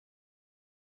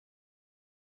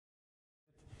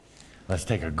Let's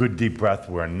take a good deep breath.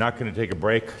 We're not going to take a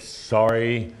break.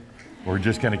 Sorry. We're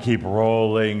just going to keep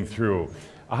rolling through.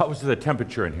 How's the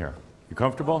temperature in here? You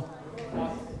comfortable?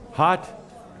 Hot?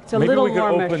 It's a little warmish.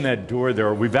 Maybe we could open that door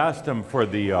there. We've asked them for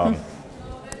the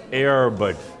air,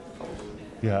 but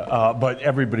but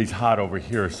everybody's hot over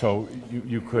here, so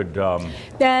you could.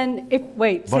 Then,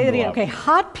 wait, say that again. Okay,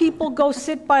 hot people go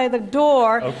sit by the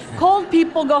door. Okay. Cold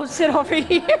people go sit over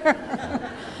here.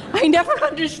 I never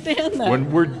understand that.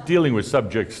 When we're dealing with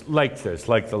subjects like this,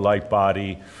 like the light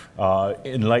body,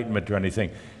 enlightenment or anything,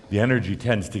 the energy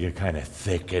tends to get kind of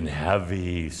thick and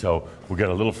heavy. So we'll get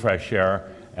a little fresh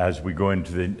air as we go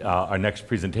into our next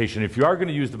presentation. If you are going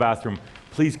to use the bathroom,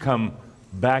 please come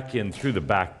back in through the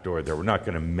back door there. We're not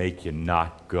going to make you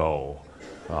not go,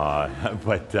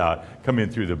 but come in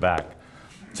through the back.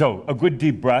 So a good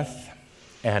deep breath,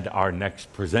 and our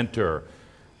next presenter,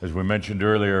 as we mentioned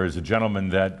earlier, is a gentleman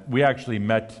that we actually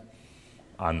met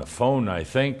on the phone, I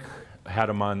think, had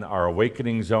him on our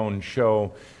Awakening Zone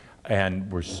show,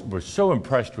 and we're so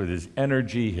impressed with his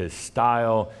energy, his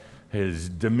style, his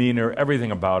demeanor,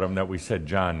 everything about him that we said,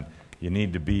 John, you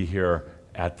need to be here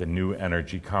at the New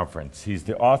Energy Conference. He's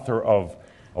the author of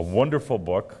a wonderful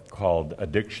book called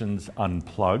Addictions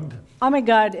Unplugged. Oh my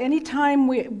God,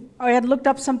 anytime I had looked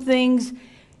up some things,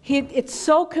 it's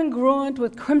so congruent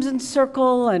with Crimson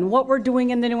Circle and what we're doing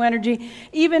in the New Energy.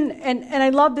 Even, and I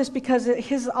love this because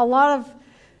a lot of,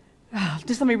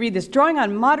 just let me read this. Drawing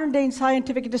on modern-day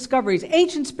scientific discoveries,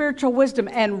 ancient spiritual wisdom,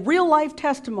 and real-life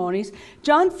testimonies,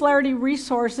 John Flaherty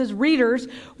resources readers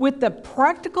with the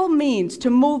practical means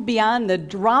to move beyond the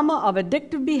drama of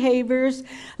addictive behaviors,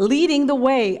 leading the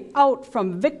way out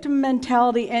from victim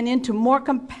mentality and into more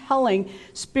compelling,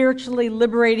 spiritually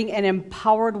liberating, and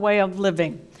empowered way of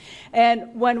living.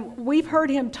 And when we've heard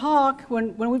him talk,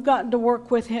 when we've gotten to work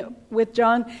with him, with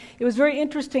John, it was very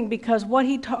interesting because what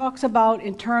he talks about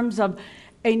in terms of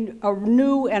a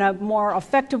new and a more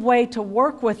effective way to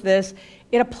work with this,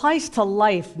 it applies to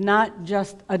life, not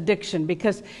just addiction,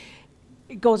 because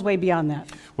it goes way beyond that.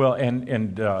 Well,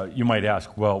 and you might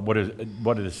ask, well, what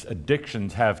does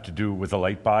addictions have to do with the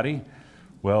light body?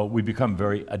 Well, we become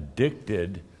very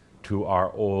addicted to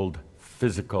our old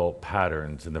physical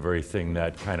patterns and the very thing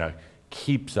that kind of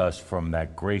keeps us from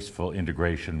that graceful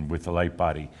integration with the light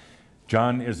body.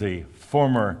 John is a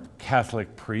former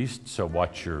Catholic priest, so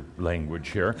watch your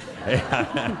language here. And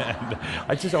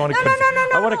I just want to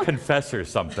I want to confess her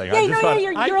something.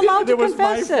 You're allowed to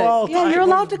confess it. Yeah, you're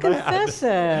allowed to confess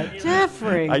it.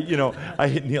 Jeffrey. I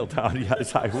kneel down.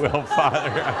 Yes, I will,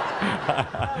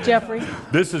 Father. Jeffrey.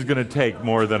 This is going to take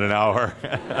more than an hour.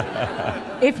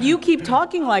 If you keep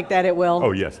talking like that, it will.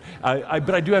 Oh, yes.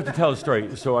 But I do have to tell a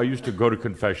story. So I used to go to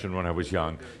confession when I was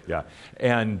young. Yeah.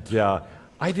 And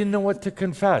I didn't know what to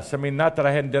confess. I mean, not that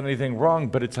I hadn't done anything wrong,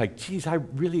 but it's like, geez,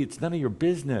 it's none of your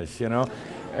business,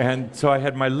 And so I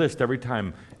had my list every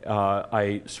time.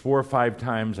 I swore 5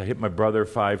 times, I hit my brother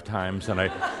 5 times, and I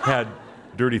had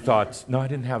dirty thoughts. No, I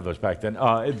didn't have those back then.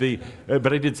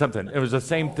 But I did something. It was the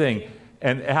same thing.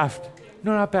 And after,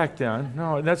 no, not back then.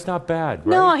 No, that's not bad,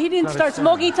 right? No, he didn't start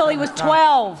smoking till he was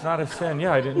 12. It's not a sin.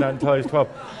 Yeah, I didn't not until I was 12.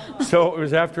 So it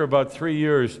was after about 3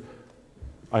 years,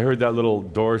 I heard that little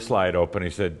door slide open. He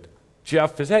said,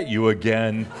 Jeff, is that you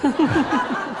again?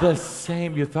 The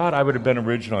same. You thought I would have been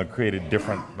original and created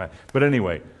different. But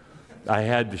anyway, I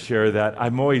had to share that.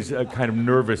 I'm always kind of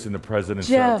nervous in the presence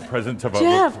of a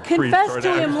Jeff, confess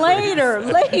to him later.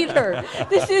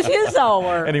 This is his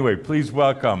hour. Anyway, please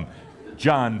welcome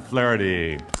John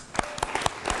Flaherty.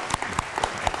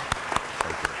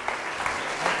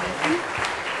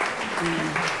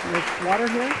 There's water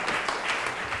here.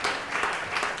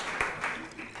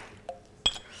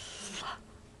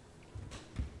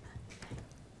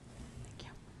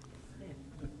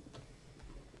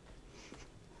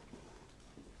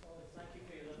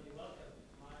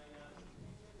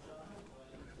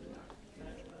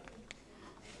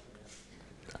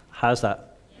 How's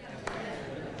that?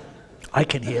 I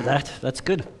can hear that. That's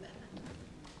good.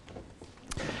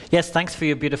 Yes, thanks for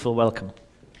your beautiful welcome.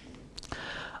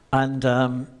 And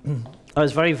I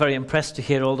was very, very impressed to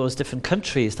hear all those different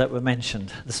countries that were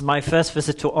mentioned. This is my first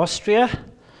visit to Austria.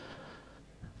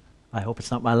 I hope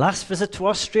it's not my last visit to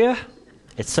Austria.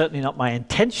 It's certainly not my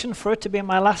intention for it to be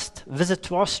my last visit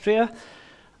to Austria.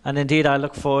 And indeed, I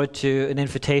look forward to an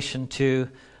invitation to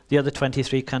the other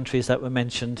 23 countries that were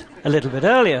mentioned a little bit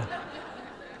earlier.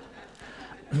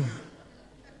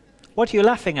 What are you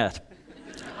laughing at?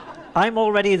 I'm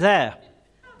already there.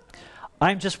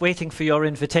 I'm just waiting for your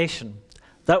invitation.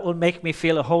 That will make me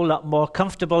feel a whole lot more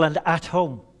comfortable and at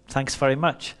home. Thanks very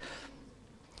much.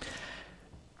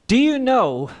 Do you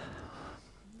know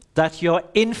that you're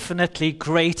infinitely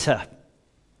greater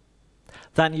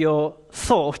than your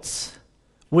thoughts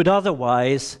would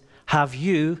otherwise have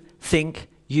you think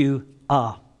you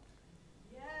are.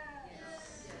 Yes.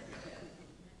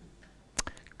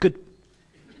 Good.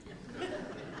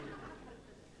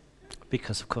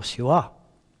 Because of course you are.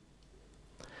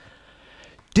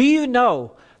 Do you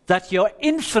know that you're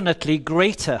infinitely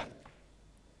greater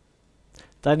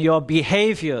than your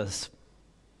behaviors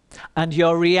and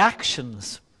your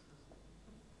reactions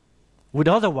would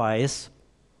otherwise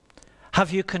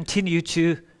have you continue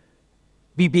to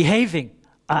be behaving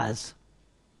as?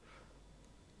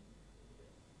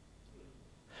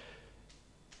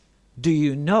 Do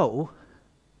you know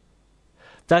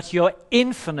that you're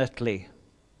infinitely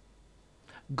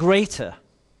greater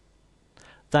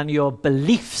than your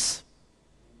beliefs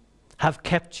have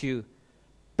kept you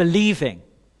believing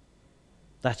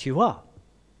that you are?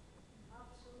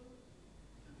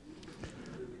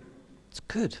 It's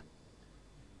good.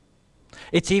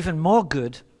 It's even more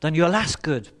good than your last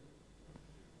good.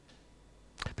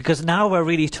 Because now we're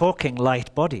really talking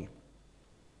light body.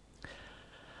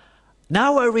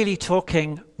 Now we're really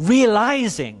talking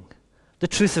realizing the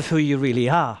truth of who you really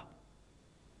are.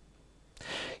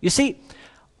 You see,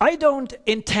 I don't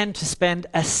intend to spend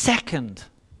a second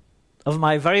of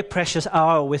my very precious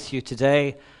hour with you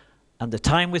today and the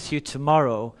time with you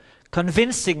tomorrow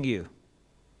convincing you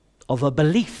of a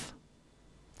belief.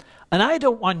 And I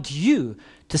don't want you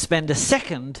to spend a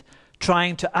second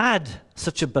trying to add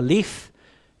such a belief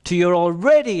to your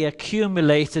already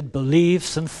accumulated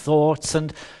beliefs and thoughts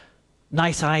and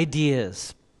nice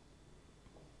ideas.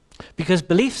 Because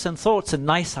beliefs and thoughts and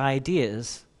nice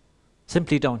ideas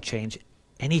simply don't change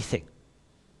anything.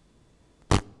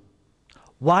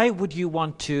 Why would you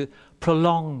want to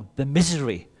prolong the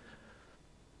misery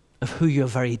of who you're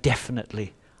very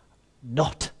definitely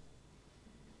not?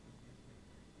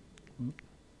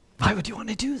 Why would you want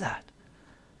to do that?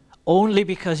 Only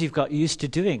because you've got used to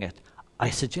doing it, I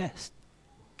suggest.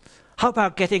 How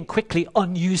about getting quickly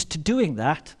unused to doing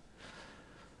that?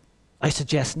 I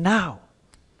suggest now.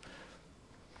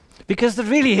 Because there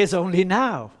really is only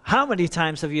now. How many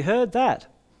times have you heard that?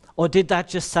 Or did that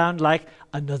just sound like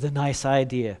another nice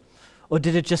idea? Or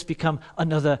did it just become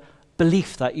another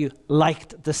belief that you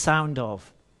liked the sound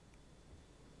of?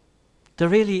 There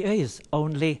really is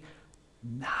only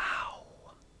now.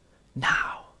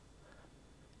 Now.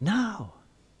 Now.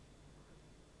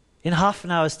 In half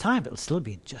an hour's time, it'll still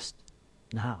be just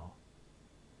now.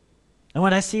 And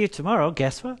when I see you tomorrow,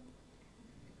 guess what?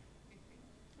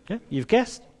 Yeah, you've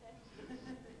guessed.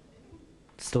 It'll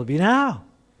still be now.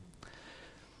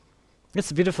 It's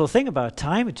the beautiful thing about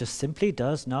time, it just simply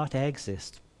does not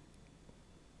exist.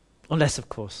 Unless, of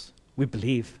course, we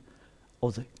believe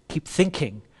or keep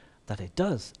thinking that it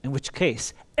does, in which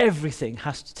case everything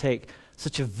has to take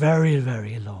such a very,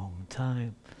 very long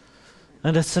time.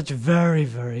 And it's such very,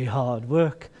 very hard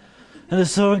work. And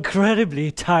it's so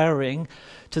incredibly tiring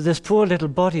to this poor little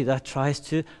body that tries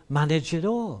to manage it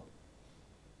all.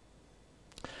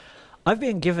 I've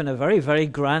been given a very, very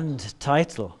grand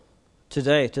title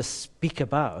today to speak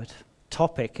about,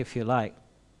 topic if you like.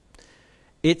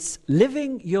 It's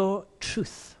living your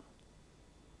truth.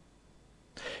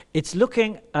 It's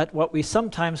looking at what we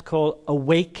sometimes call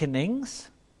awakenings,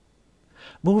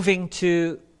 moving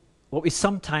to what we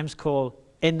sometimes call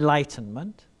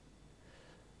enlightenment,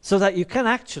 so that you can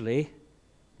actually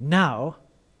now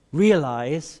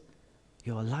realize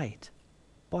your light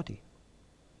body.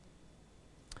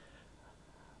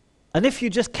 And if you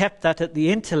just kept that at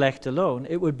the intellect alone,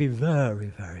 it would be very,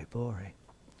 very boring.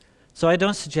 So I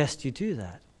don't suggest you do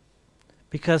that,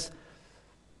 because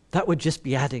that would just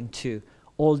be adding to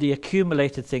all the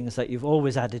accumulated things that you've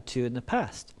always added to in the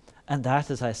past. And that,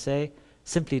 as I say,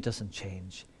 simply doesn't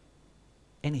change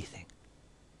anything.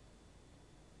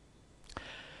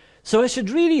 So I should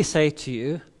really say to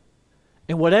you,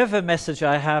 in whatever message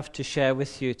I have to share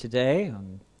with you today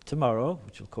and tomorrow,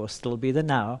 which will of course still be the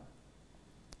now,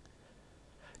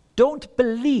 don't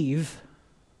believe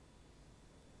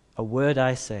a word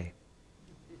I say.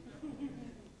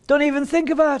 Don't even think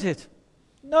about it.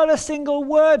 Not a single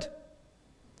word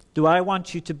do I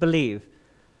want you to believe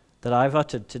that I've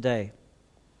uttered today.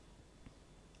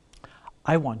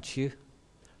 I want you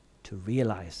to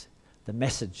realize the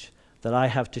message that I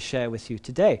have to share with you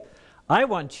today. I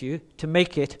want you to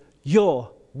make it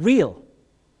your real.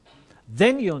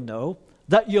 Then you'll know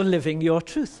that you're living your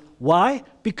truth. Why?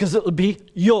 Because it'll be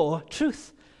your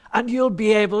truth. And you'll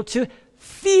be able to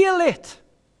feel it.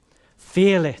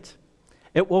 Feel it.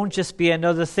 It won't just be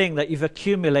another thing that you've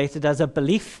accumulated as a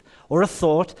belief or a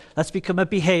thought that's become a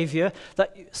behavior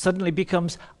that suddenly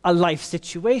becomes a life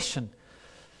situation.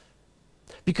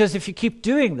 Because if you keep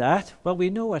doing that, well, we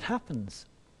know what happens.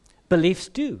 Beliefs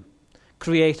do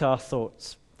create our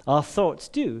thoughts. Our thoughts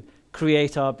do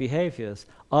create our behaviors.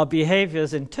 Our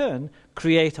behaviors, in turn,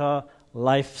 create our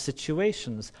life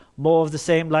situations. More of the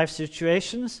same life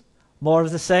situations, more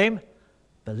of the same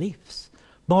beliefs.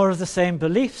 More of the same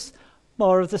beliefs,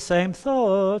 more of the same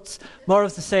thoughts. More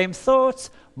of the same thoughts,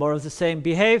 more of the same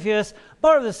behaviors.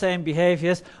 More of the same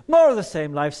behaviors, more of the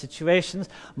same life situations.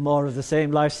 More of the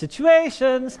same life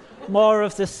situations, more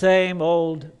of the same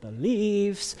old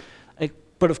beliefs.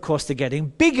 But of course they're getting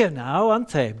bigger now, aren't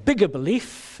they? Bigger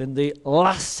belief in the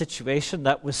last situation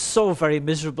that was so very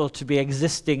miserable to be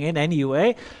existing in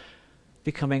anyway.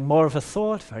 Becoming more of a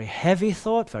thought, very heavy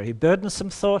thought, very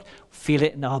burdensome thought. Feel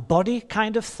it in our body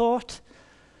kind of thought.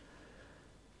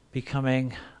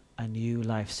 Becoming a new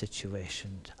life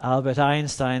situation. Albert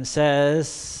Einstein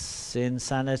says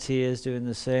insanity is doing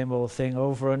the same old thing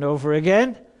over and over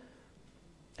again,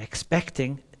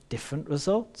 expecting different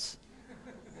results.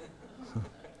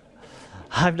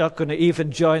 I'm not going to even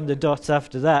join the dots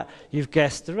after that. You've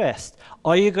guessed the rest.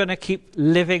 Are you going to keep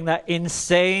living that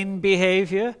insane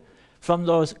behavior from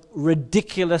those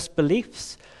ridiculous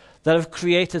beliefs that have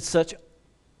created such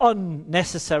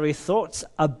unnecessary thoughts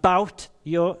about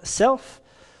yourself?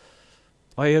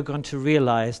 Or are you going to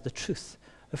realize the truth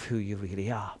of who you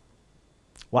really are?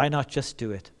 Why not just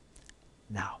do it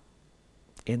now?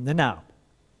 In the now.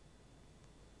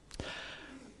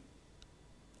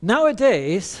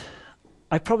 Nowadays,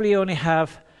 I probably only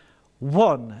have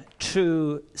one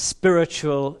true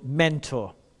spiritual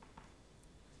mentor.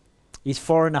 He's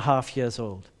 4.5 years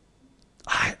old.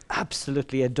 I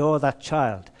absolutely adore that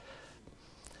child.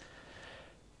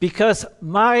 Because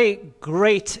my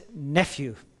great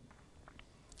nephew,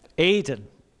 Aidan,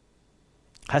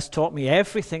 has taught me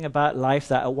everything about life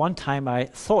that at one time I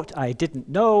thought I didn't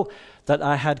know, that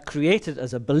I had created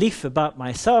as a belief about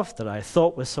myself that I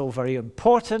thought was so very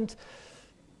important.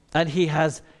 And he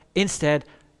has instead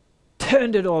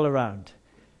turned it all around,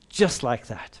 just like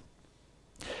that.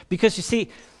 Because you see,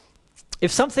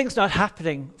 if something's not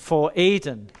happening for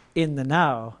Aidan in the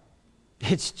now,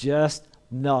 it's just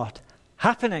not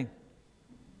happening.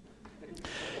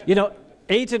 You know,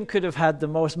 Aidan could have had the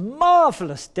most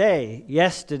marvelous day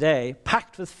yesterday,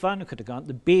 packed with fun, could have gone to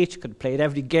the beach, could have played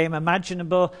every game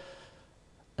imaginable.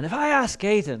 And if I ask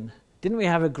Aidan, didn't we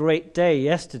have a great day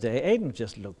yesterday? Aidan would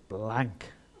just look blank.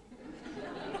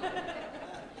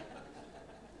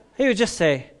 He would just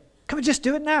say, can we just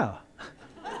do it now?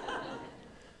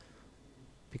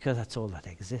 Because that's all that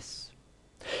exists.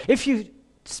 If you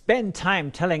spend time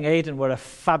telling Aidan what a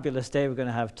fabulous day we're going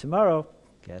to have tomorrow,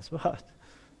 guess what?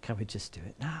 Can we just do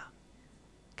it now?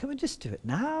 Can we just do it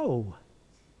now?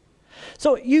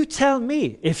 So you tell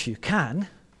me, if you can,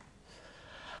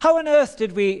 how on earth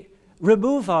did we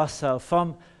remove ourselves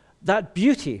from that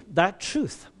beauty, that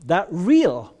truth, that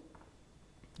real,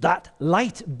 that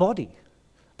light body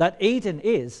that Aidan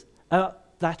is,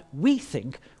 that we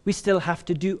think we still have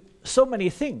to do so many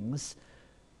things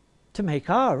to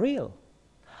make our real?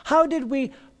 How did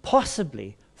we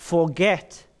possibly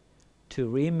forget to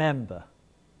remember?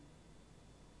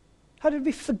 How did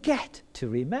we forget to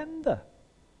remember?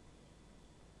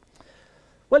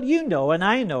 Well, you know and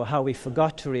I know how we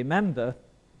forgot to remember.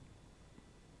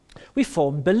 We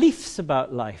formed beliefs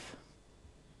about life.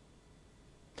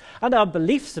 And our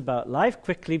beliefs about life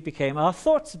quickly became our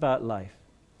thoughts about life.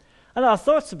 And our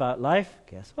thoughts about life,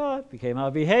 guess what, became our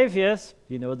behaviors.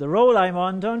 You know the role I'm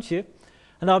on, don't you?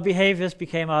 And our behaviors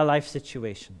became our life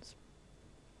situations.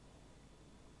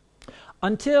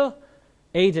 Until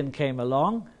Aidan came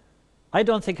along, I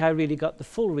don't think I really got the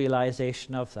full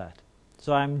realization of that.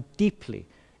 So I'm deeply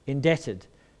indebted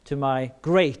to my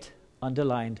great,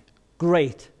 underlined,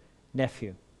 great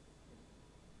nephew.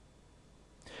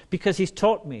 Because he's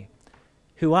taught me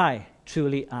who I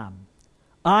truly am.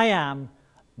 I am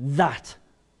that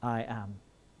I am.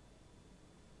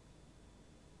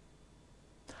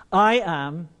 I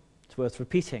am, it's worth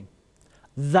repeating,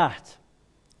 that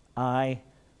I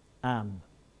am.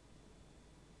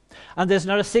 And there's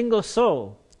not a single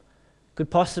soul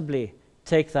could possibly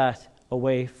take that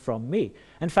away from me.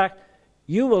 In fact,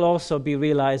 you will also be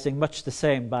realizing much the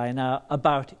same by now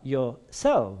about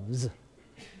yourselves.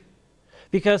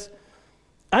 Because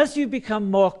as you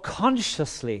become more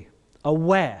consciously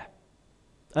aware,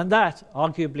 and that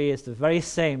arguably is the very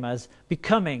same as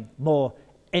becoming more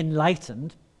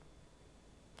enlightened,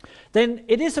 then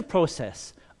it is a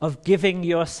process of giving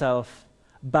yourself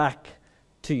back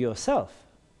to yourself.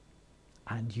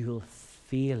 And you'll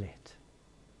feel it.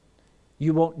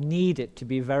 You won't need it to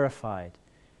be verified.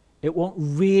 It won't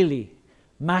really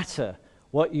matter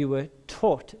what you were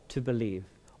taught to believe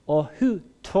or who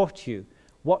taught you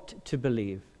what to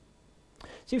believe.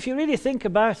 So if you really think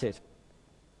about it,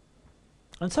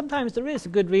 and sometimes there is a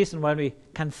good reason why we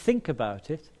can think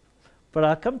about it, but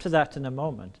I'll come to that in a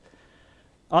moment.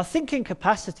 Our thinking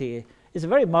capacity is a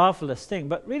very marvelous thing,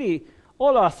 but really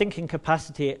all our thinking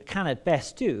capacity can at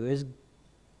best do is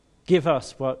give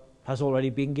us what has already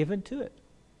been given to it.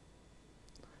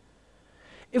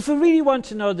 If we really want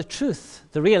to know the truth,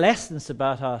 the real essence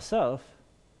about ourselves,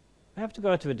 we have to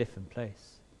go to a different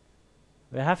place.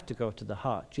 We have to go to the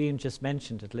heart. Jean just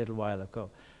mentioned it a little while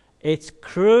ago. It's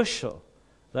crucial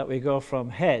that we go from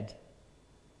head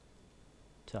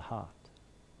to heart.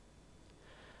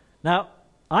 Now,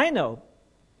 I know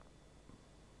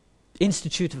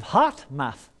Institute of Heart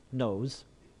Math knows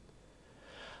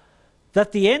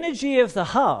that the energy of the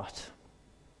heart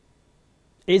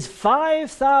is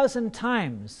 5,000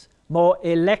 times more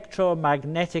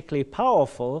electromagnetically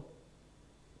powerful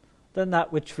than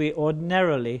that which we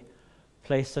ordinarily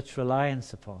place such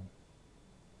reliance upon.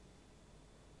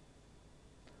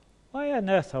 Why on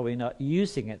earth are we not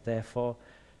using it, therefore,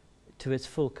 to its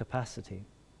full capacity?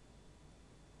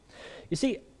 You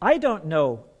see, I don't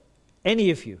know any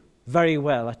of you very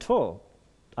well at all.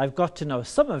 I've got to know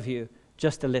some of you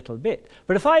just a little bit.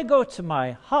 But if I go to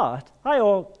my heart,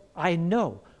 I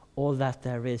know all that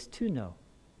there is to know.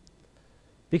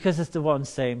 Because it's the one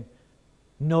same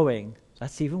knowing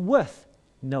that's even worth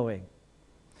knowing.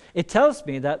 It tells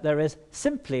me that there is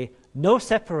simply no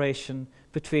separation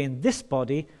between this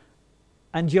body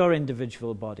and your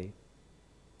individual body.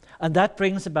 And that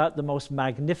brings about the most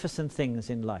magnificent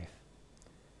things in life.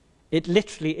 It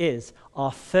literally is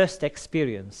our first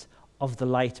experience of the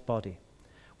light body.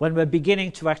 When we're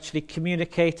beginning to actually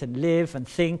communicate and live and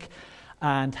think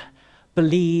and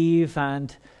believe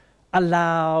and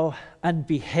allow and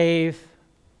behave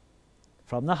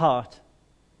from the heart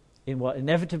in what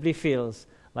inevitably feels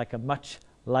like a much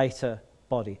lighter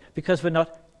body, because we're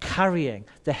not carrying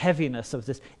the heaviness of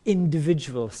this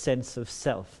individual sense of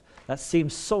self that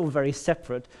seems so very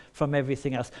separate from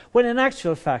everything else, when in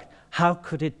actual fact, how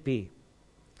could it be?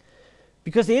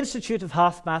 Because the Institute of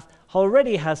Heart Math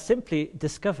already has simply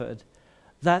discovered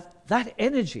that that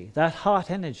energy, that heart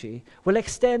energy, will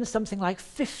extend something like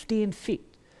 15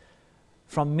 feet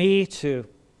from me to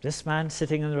this man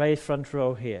sitting in the right front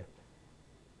row here.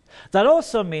 That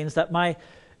also means that my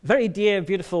very dear,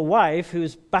 beautiful wife,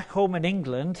 who's back home in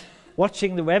England,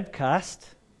 watching the webcast,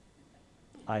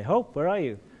 I hope, where are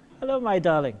you? Hello, my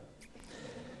darling.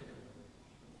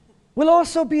 Will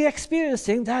also be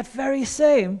experiencing that very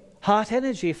same heart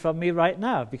energy from me right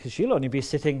now, because she'll only be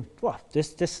sitting,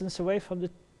 this distance away from the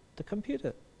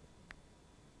computer.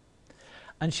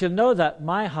 And she'll know that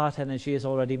my heart energy is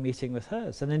already meeting with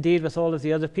hers, and indeed with all of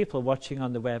the other people watching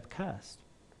on the webcast.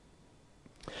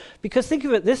 Because think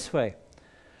of it this way.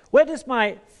 Where does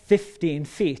my 15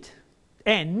 feet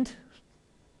end?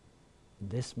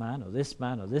 This man or this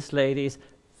man or this lady's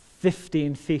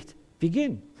 15 feet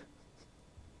begin.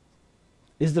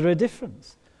 Is there a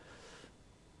difference?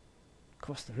 Of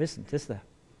course there isn't, is there?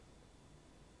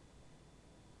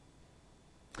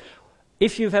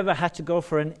 If you've ever had to go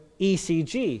for an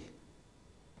ECG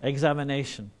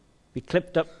examination, be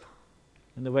clipped up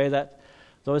in the way that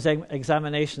those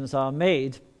examinations are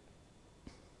made,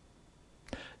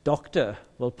 doctor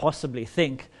will possibly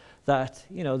think that,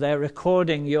 they're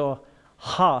recording your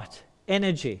heart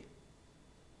energy.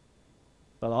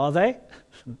 Well, are they?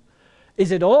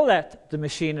 Is it all that the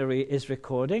machinery is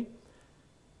recording?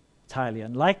 Entirely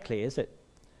unlikely, is it?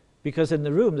 Because in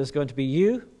the room there's going to be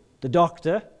you, the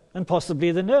doctor, and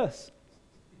possibly the nurse.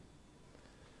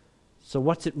 So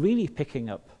what's it really picking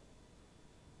up?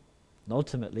 And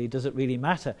ultimately, does it really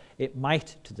matter? It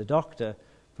might to the doctor,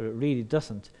 but it really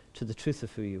doesn't to the truth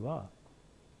of who you are.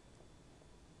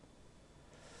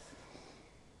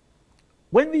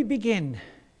 When we begin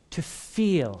to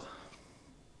feel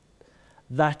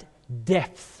that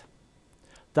depth,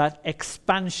 that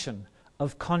expansion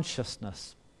of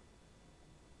consciousness,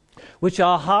 which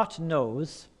our heart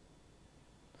knows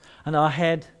and our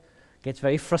head gets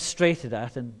very frustrated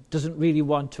at and doesn't really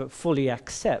want to fully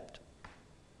accept,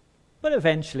 but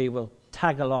eventually will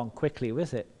tag along quickly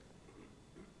with it,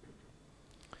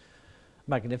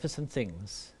 magnificent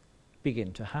things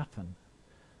begin to happen.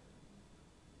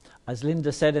 As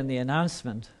Linda said in the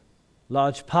announcement,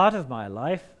 large part of my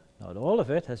life, not all of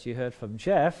it, as you heard from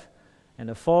Jeff, in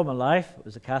a former life, I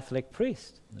was a Catholic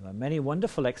priest. There were many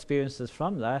wonderful experiences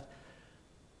from that,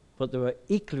 but there were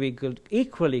equally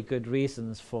good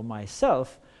reasons for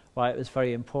myself why it was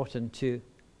very important to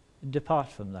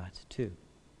depart from that too,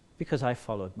 because I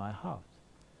followed my heart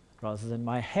rather than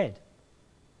my head.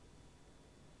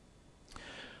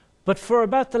 But for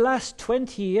about the last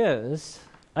 20 years,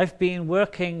 I've been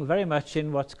working very much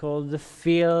in what's called the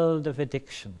field of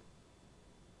addiction.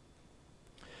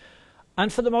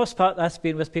 And for the most part, that's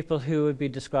been with people who would be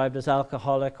described as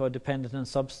alcoholic or dependent on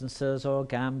substances or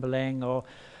gambling or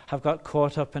have got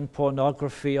caught up in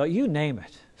pornography or you name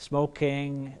it,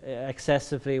 smoking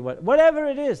excessively, whatever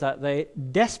it is that they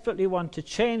desperately want to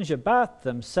change about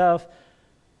themselves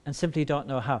and simply don't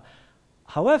know how.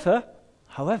 However,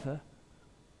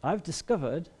 I've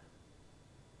discovered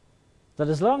that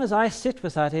as long as I sit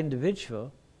with that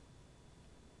individual,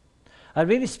 I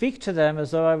really speak to them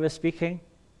as though I was speaking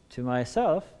to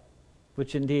myself,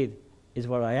 which indeed is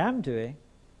what I am doing,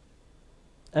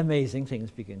 amazing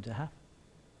things begin to happen.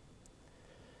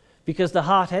 Because the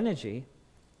heart energy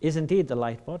is indeed the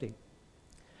light body.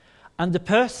 And the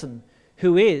person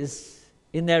who is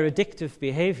in their addictive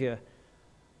behavior,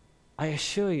 I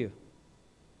assure you,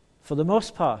 for the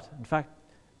most part, in fact,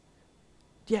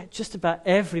 yeah, just about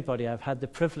everybody I've had the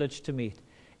privilege to meet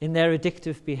in their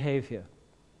addictive behavior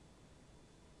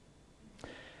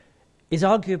is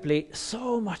arguably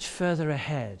so much further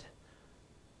ahead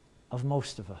of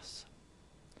most of us.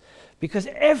 Because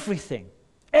everything,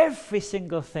 every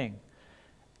single thing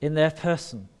in their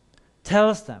person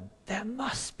tells them there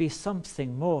must be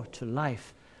something more to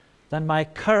life than my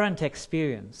current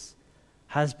experience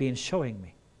has been showing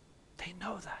me. They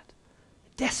know that.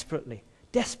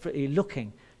 Desperately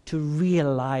looking to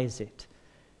realize it,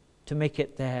 to make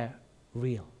it their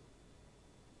real.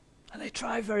 And they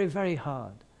try very, very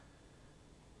hard,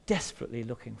 desperately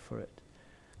looking for it.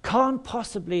 Can't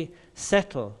possibly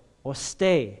settle or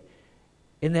stay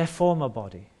in their former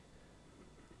body.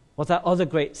 What that other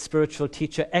great spiritual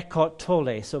teacher, Eckhart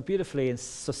Tolle, so beautifully and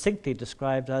succinctly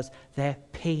described as their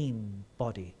pain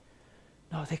body.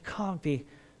 No, they can't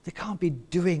be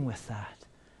doing with that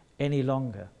any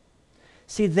longer.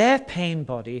 See, their pain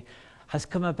body has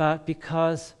come about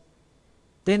because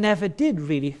they never did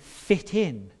really fit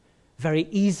in very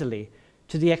easily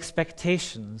to the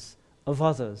expectations of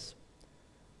others.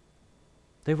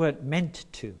 They weren't meant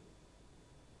to.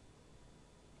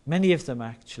 Many of them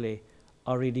actually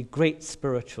are really great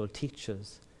spiritual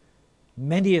teachers.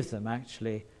 Many of them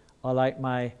actually are like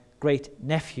my great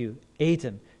nephew,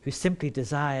 Aidan, who simply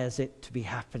desires it to be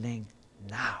happening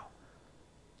now.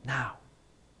 Now.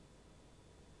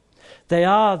 They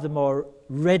are the more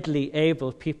readily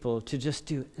able people to just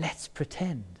do, let's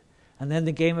pretend. And then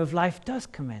the game of life does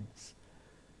commence.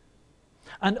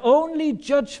 And only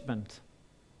judgment,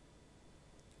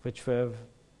 which we're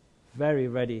very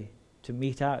ready to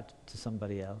mete out to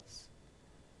somebody else,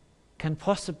 can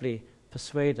possibly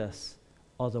persuade us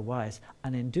otherwise.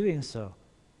 And in doing so,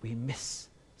 we miss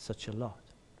such a lot.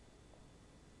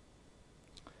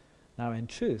 Now, in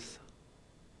truth,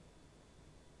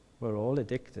 we're all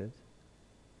addicted.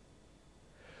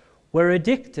 We're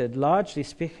addicted, largely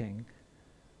speaking,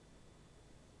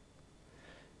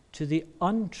 to the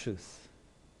untruth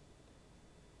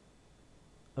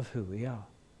of who we are.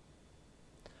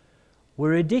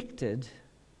 We're addicted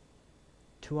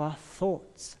to our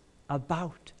thoughts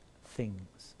about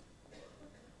things.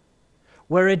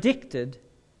 We're addicted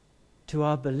to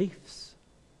our beliefs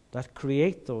that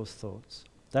create those thoughts,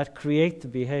 that create the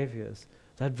behaviors,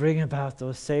 that bring about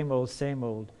those same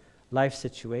old life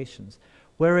situations.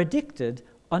 We're addicted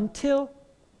until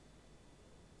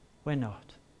we're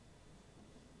not.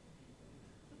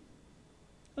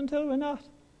 Until we're not.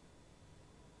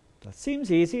 That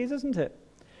seems easy, doesn't it?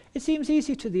 It seems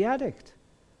easy to the addict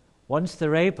once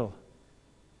they're able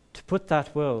to put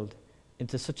that world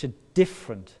into such a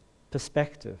different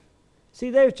perspective.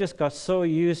 See, they've just got so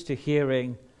used to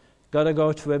hearing, got to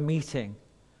go to a meeting,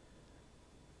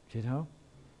 you know?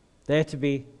 They're to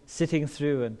be sitting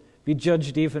through and be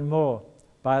judged even more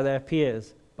by their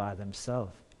peers, by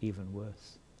themselves, even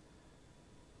worse.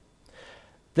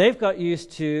 They've got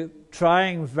used to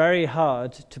trying very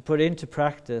hard to put into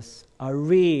practice a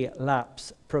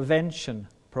relapse prevention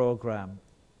program.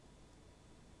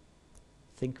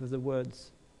 Think of the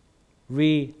words.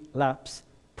 Relapse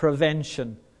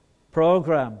prevention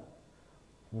program.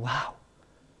 Wow.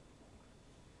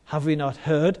 Have we not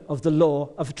heard of the law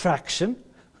of attraction?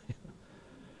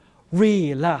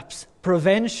 Relapse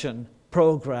prevention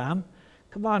program.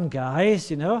 Come on,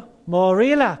 guys, you know, more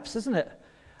relapse, isn't it?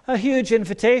 A huge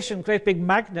invitation, great big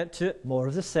magnet to more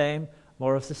of the same,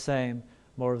 more of the same,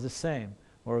 more of the same,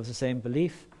 more of the same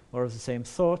belief, more of the same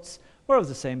thoughts, more of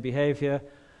the same behavior,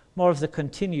 more of the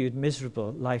continued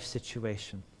miserable life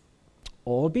situation.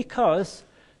 all because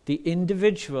the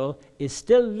individual is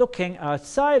still looking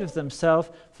outside of themselves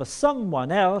for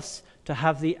someone else to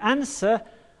have the answer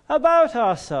about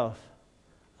ourselves.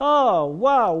 Oh,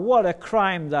 wow, what a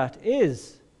crime that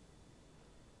is.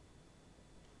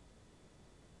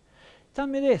 Tell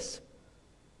me this.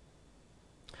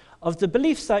 Of the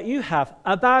beliefs that you have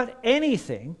about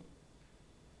anything,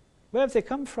 where have they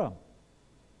come from?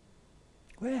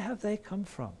 Where have they come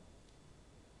from?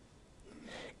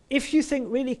 If you think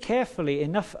really carefully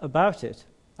enough about it,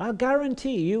 I'll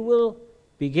guarantee you will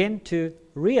begin to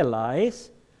realize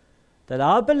that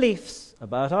our beliefs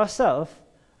about ourselves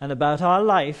and about our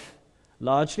life,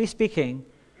 largely speaking,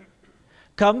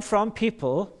 come from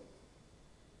people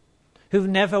who've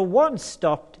never once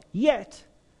stopped yet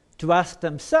to ask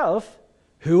themselves,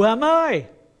 who am I?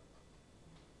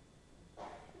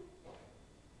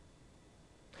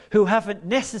 Who haven't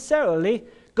necessarily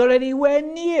got anywhere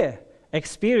near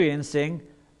experiencing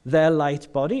their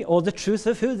light body or the truth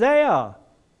of who they are,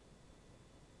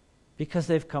 because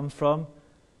they've come from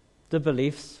the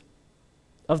beliefs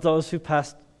of those who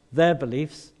passed their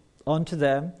beliefs on to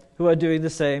them, who are doing the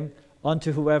same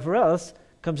onto whoever else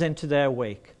comes into their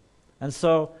wake. And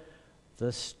so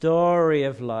the story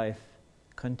of life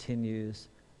continues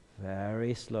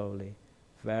very slowly,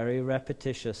 very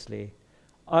repetitiously,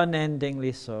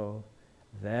 unendingly so,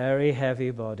 very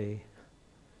heavy body,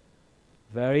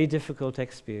 very difficult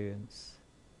experience.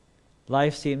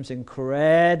 Life seems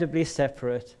incredibly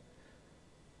separate.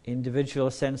 Individual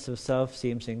sense of self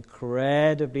seems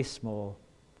incredibly small.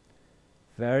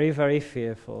 Very, very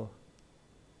fearful.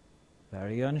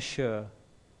 Very unsure.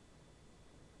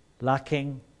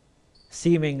 Lacking,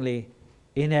 seemingly,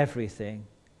 in everything.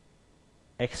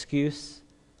 Excuse,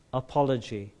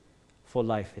 apology for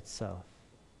life itself.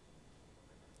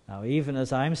 Now, even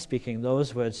as I'm speaking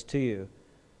those words to you,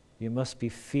 you must be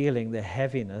feeling the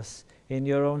heaviness in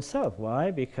your own self.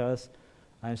 Why? Because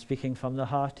I'm speaking from the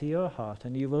heart to your heart,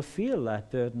 and you will feel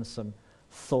that burdensome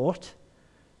thought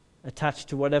attached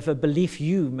to whatever belief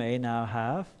you may now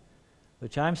have,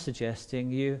 which I'm suggesting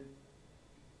you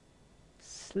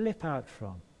slip out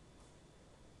from.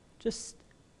 Just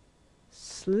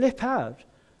slip out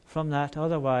from that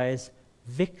otherwise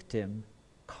victim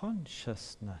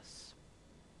consciousness.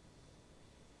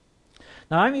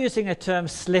 Now, I'm using a term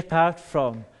slip out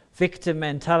from, victim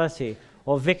mentality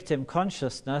or victim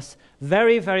consciousness,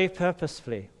 very, very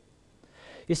purposefully.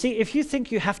 You see, if you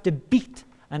think you have to beat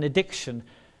an addiction,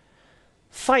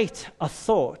 fight a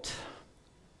thought,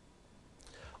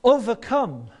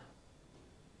 overcome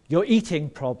your eating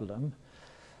problem,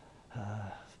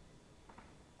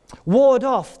 ward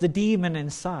off the demon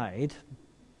inside,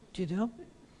 do you know?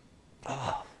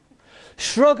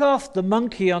 Shrug off the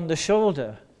monkey on the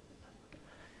shoulder.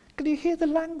 Can you hear the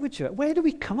language of it? Where do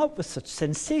we come up with such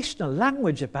sensational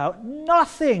language about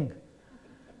nothing?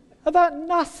 About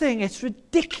nothing. It's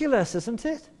ridiculous, isn't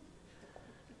it?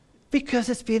 Because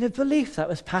it's been a belief that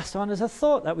was passed on as a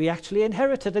thought that we actually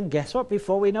inherited, and guess what?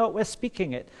 Before we know it, we're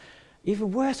speaking it.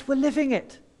 Even worse, we're living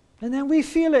it. And then we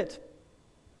feel it.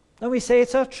 And we say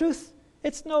it's our truth.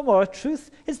 It's no more truth.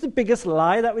 It's the biggest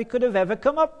lie that we could have ever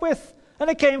come up with. And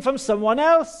it came from someone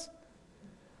else.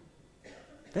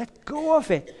 Let go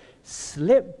of it.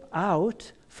 Slip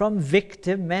out from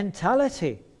victim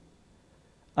mentality.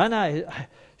 And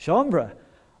Shaumbra,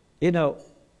 you know,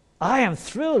 I am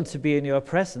thrilled to be in your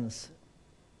presence,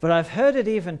 but I've heard it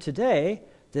even today,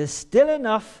 there's still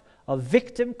enough of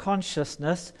victim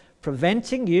consciousness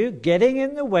preventing you, getting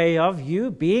in the way of you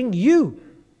being you.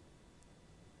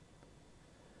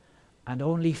 And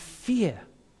only fear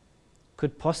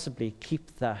could possibly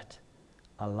keep that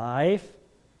alive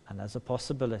and as a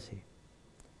possibility.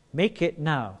 Make it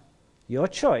now your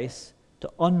choice to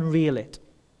unreel it,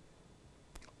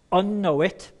 unknow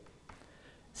it,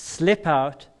 slip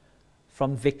out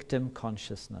from victim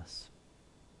consciousness.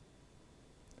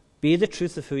 Be the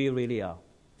truth of who you really are.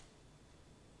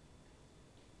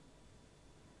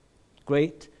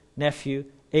 Great nephew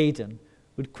Aidan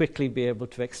would quickly be able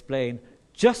to explain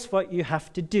just what you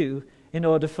have to do in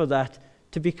order for that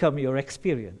to become your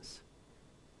experience.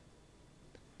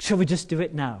 Shall we just do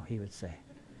it now, he would say.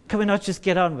 Can we not just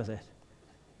get on with it?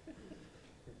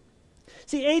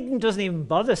 See, Aidan doesn't even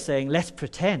bother saying, let's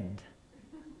pretend.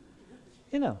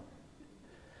 You know,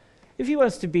 if he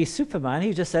wants to be Superman,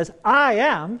 he just says, I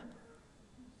am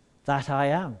that I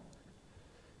am.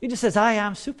 He just says, I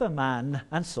am Superman,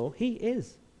 and so he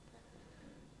is.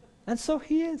 And so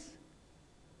he is.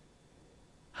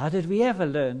 How did we ever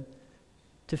learn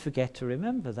to forget to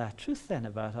remember that truth then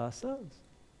about ourselves?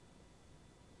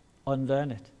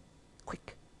 Unlearn it.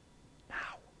 Quick.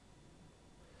 Now.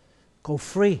 Go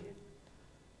free.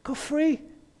 Go free.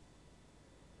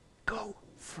 Go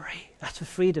free. That's what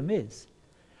freedom is.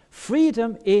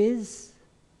 Freedom is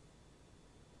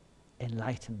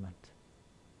enlightenment.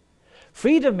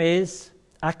 Freedom is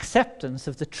acceptance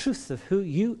of the truth of who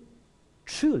you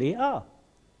truly are.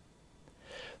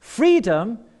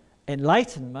 Freedom,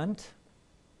 enlightenment,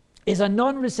 is a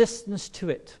non-resistance to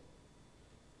it.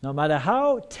 No matter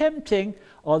how tempting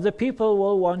other people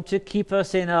will want to keep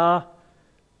us in our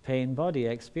pain body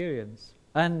experience.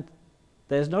 And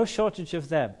there's no shortage of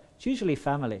them. It's usually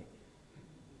family.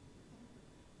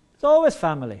 It's always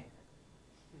family.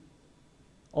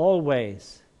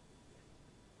 Always.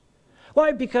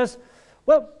 Why? Because,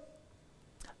 well,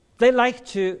 they like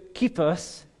to keep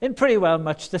us in pretty well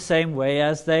much the same way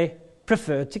as they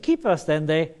prefer to keep us. Then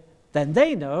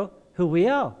they know who we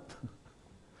are.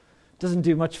 Doesn't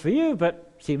do much for you,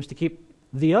 but seems to keep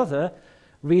the other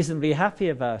reasonably happy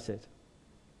about it.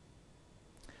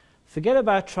 Forget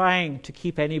about trying to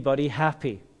keep anybody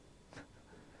happy.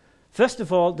 First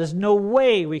of all, there's no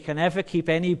way we can ever keep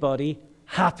anybody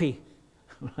happy.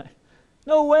 Right?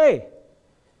 No way.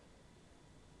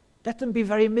 Let them be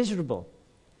very miserable.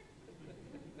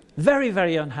 Very,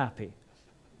 very unhappy.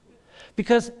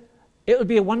 Because it will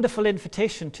be a wonderful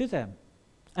invitation to them.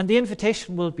 And the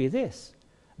invitation will be this.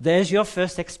 There's your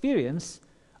first experience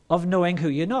of knowing who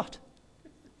you're not.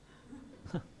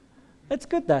 It's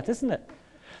good, that, isn't it?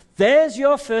 There's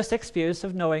your first experience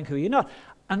of knowing who you're not.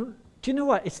 And do you know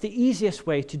what? It's the easiest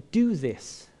way to do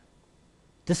this.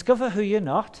 Discover who you're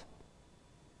not.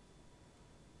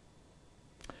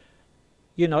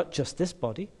 You're not just this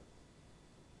body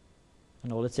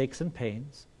and all its aches and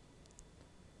pains.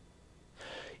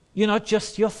 You're not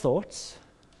just your thoughts.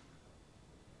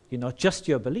 You're not just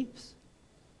your beliefs.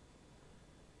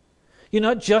 You're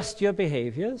not just your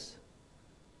behaviors.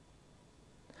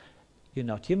 You're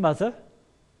not your mother.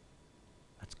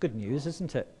 That's good news,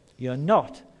 isn't it? You're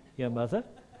not your mother.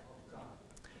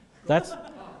 That's,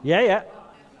 yeah.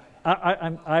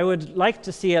 I would like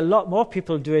to see a lot more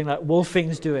people doing like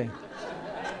Wolfing's doing.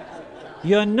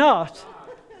 You're not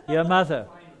your mother.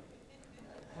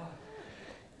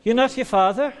 You're not your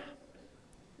father.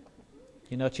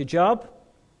 You're not your job.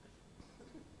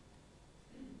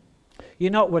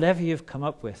 You're not whatever you've come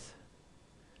up with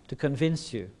to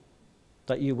convince you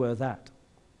that you were that.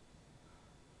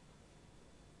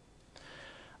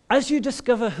 As you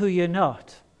discover who you're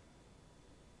not,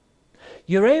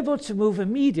 you're able to move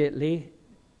immediately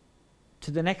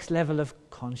to the next level of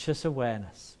conscious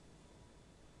awareness.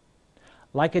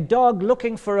 Like a dog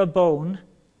looking for a bone,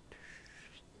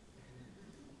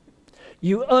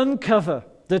 you uncover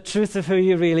the truth of who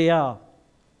you really are.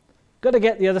 Got to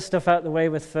get the other stuff out of the way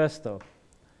with first, though.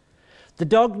 The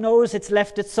dog knows it's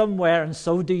left it somewhere, and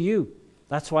so do you.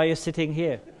 That's why you're sitting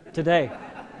here today.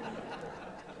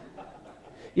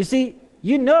 You see,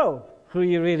 you know who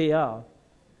you really are.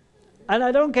 And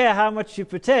I don't care how much you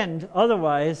pretend,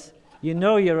 otherwise, you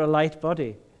know you're a light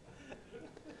body.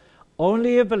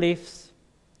 Only your beliefs,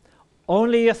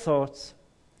 only your thoughts,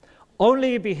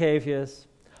 only your behaviors,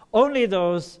 only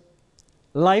those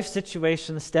life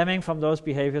situations stemming from those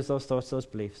behaviors, those thoughts, those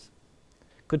beliefs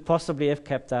could possibly have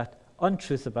kept that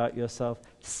untruth about yourself,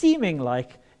 seeming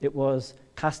like it was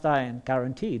cast iron,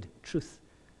 guaranteed truth.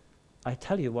 I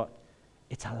tell you what,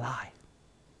 it's a lie.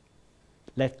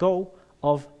 Let go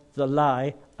of the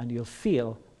lie and you'll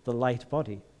feel the light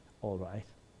body, all right.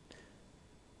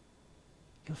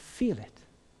 You'll feel it.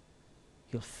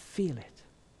 You'll feel it.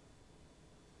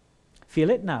 Feel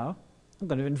it now. I'm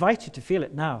going to invite you to feel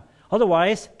it now.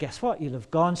 Otherwise, guess what? You'll have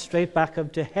gone straight back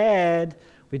up to head.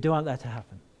 We don't want that to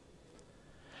happen.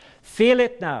 Feel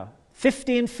it now.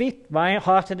 15 feet, my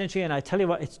heart energy, and I tell you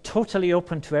what, it's totally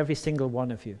open to every single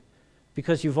one of you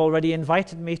because you've already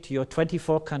invited me to your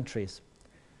 24 countries.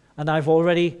 And I've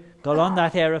already got on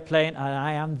that aeroplane and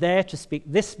I am there to speak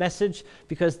this message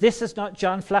because this is not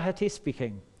John Flaherty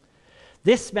speaking.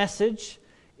 This message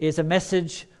is a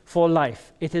message for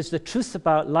life. It is the truth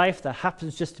about life that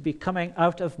happens just to be coming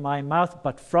out of my mouth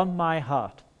but from my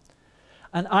heart.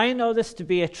 And I know this to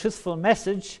be a truthful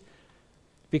message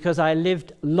because I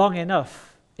lived long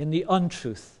enough in the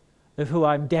untruth of who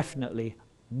I'm definitely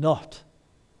not.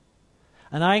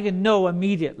 And I can know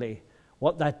immediately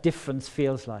what that difference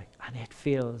feels like. And it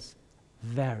feels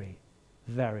very,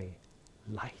 very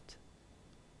light.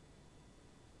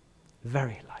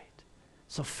 Very light.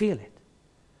 So feel it.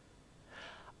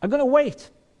 I'm going to wait.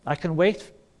 I can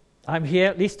wait. I'm here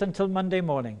at least until Monday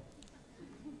morning.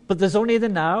 But there's only the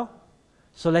now,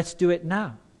 so let's do it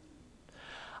now.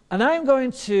 And I'm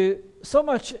going to so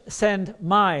much send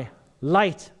my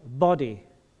light body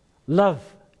love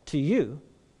to you,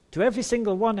 to every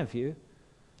single one of you,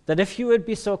 that if you would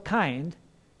be so kind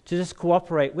to just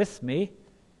cooperate with me,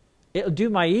 it'll do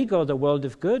my ego the world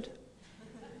of good.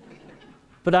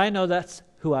 But I know that's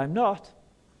who I'm not.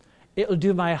 It'll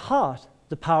do my heart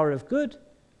the power of good,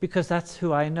 because that's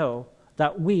who I know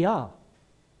that we are.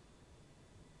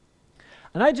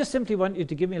 And I just simply want you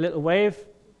to give me a little wave,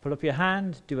 put up your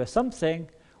hand, do a something,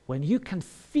 when you can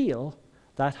feel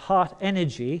that heart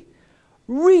energy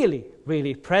really,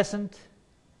 really present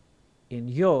in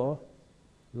your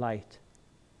light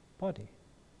body.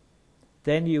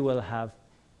 Then you will have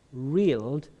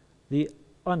reeled the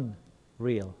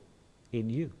unreal in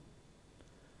you.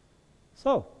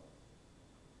 So,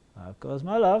 out goes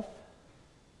my love.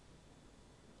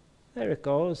 There it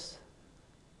goes.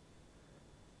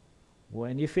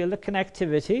 When you feel the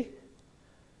connectivity,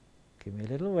 give me a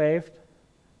little wave.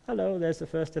 Hello, there's the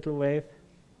first little wave.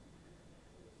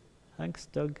 Thanks,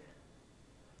 Doug.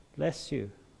 Bless you.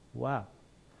 Wow,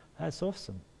 that's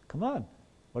awesome. Come on.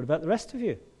 What about the rest of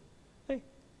you? Hey,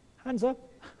 hands up.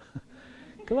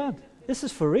 Come on. This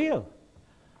is for real.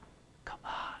 Come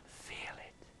on, feel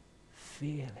it.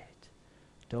 Feel it.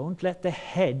 Don't let the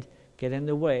head get in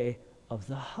the way of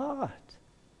the heart.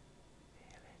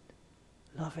 Feel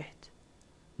it. Love it.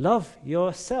 Love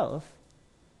yourself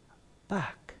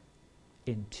back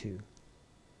into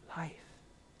life.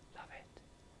 Love it.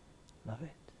 Love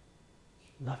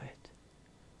it. Love it.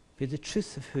 Be the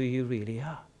truth of who you really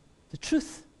are. The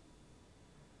truth.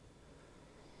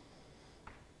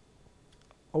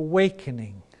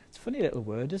 Awakening. It's a funny little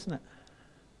word, isn't it?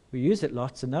 We use it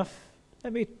lots enough.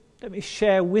 Let me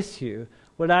share with you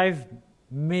what I've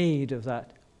made of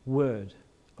that word,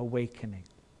 awakening.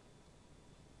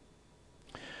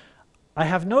 I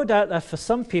have no doubt that for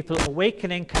some people,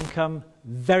 awakening can come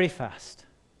very fast.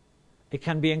 It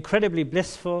can be incredibly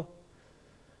blissful.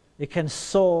 It can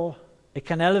soar. It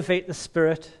can elevate the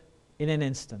spirit in an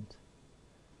instant.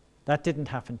 That didn't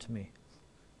happen to me.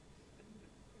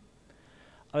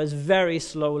 I was a very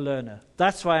slow learner.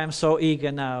 That's why I'm so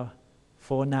eager now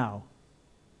for now.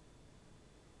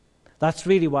 That's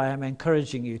really why I'm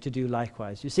encouraging you to do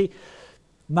likewise. You see,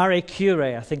 Marie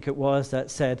Curie, I think it was, that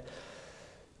said,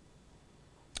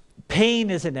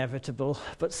 pain is inevitable,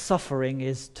 but suffering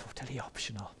is totally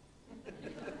optional.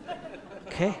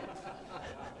 Okay?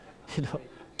 You know,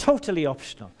 totally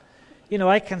optional. You know,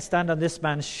 I can stand on this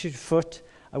man's foot.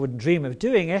 I wouldn't dream of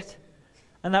doing it,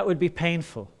 and that would be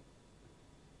painful.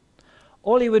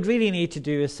 All he would really need to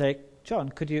do is say, John,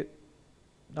 could you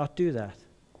not do that?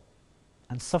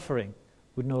 And suffering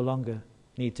would no longer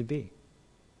need to be.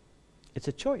 It's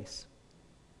a choice.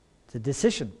 It's a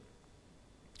decision.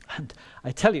 And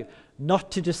I tell you, not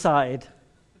to decide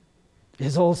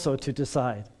is also to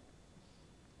decide.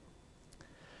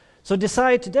 So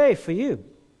decide today for you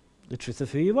the truth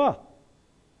of who you are.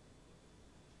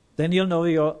 Then you'll know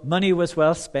your money was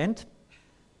well spent.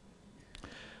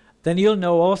 Then you'll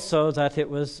know also that it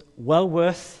was well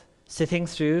worth sitting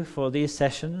through for these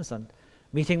sessions and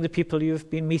meeting the people you've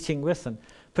been meeting with and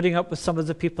putting up with some of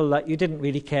the people that you didn't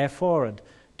really care for and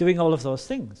doing all of those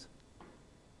things.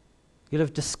 You'll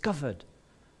have discovered,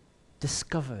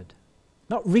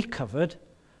 not recovered.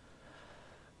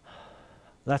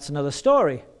 That's another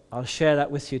story. I'll share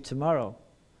that with you tomorrow.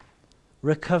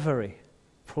 Recovery,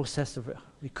 process of,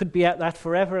 we could be at that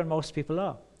forever, and most people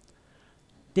are.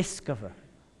 Discover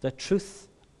the truth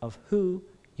of who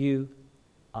you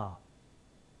are.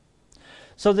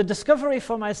 So the discovery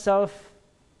for myself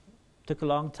took a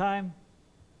long time.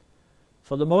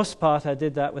 For the most part, I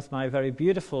did that with my very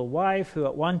beautiful wife, who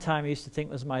at one time I used to think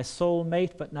was my soul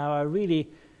mate, but now I really,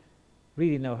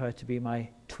 really know her to be my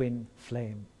twin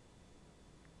flame.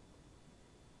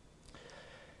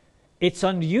 It's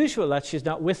unusual that she's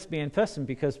not with me in person,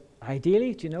 because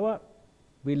ideally, do you know what?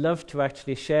 We love to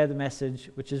actually share the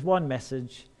message, which is one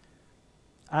message,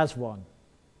 as one.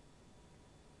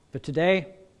 But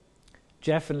today,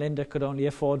 Jeff and Linda could only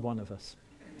afford one of us.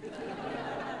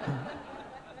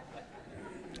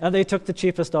 And they took the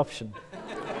cheapest option.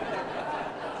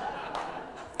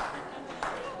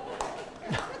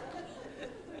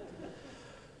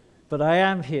 But I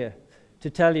am here to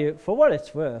tell you, for what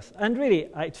it's worth, and really,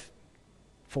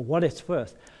 for what it's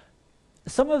worth,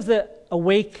 some of the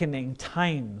awakening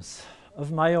times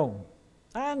of my own.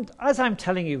 And as I'm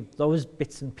telling you those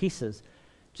bits and pieces,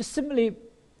 just simply,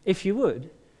 if you would,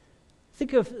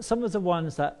 think of some of the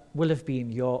ones that will have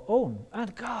been your own.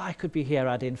 And God, I could be here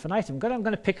ad infinitum, but I'm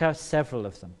going to pick out several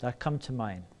of them that come to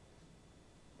mind.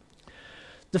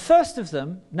 The first of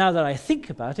them, now that I think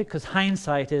about it, because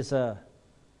hindsight is a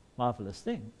marvelous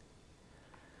thing,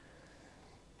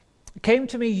 came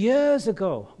to me years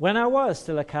ago when I was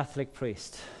still a Catholic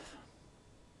priest.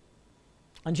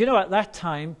 And you know, at that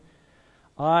time,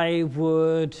 I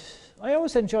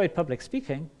always enjoyed public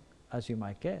speaking, as you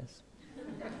might guess.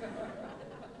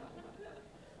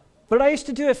 But I used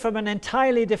to do it from an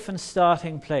entirely different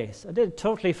starting place. I did it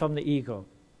totally from the ego,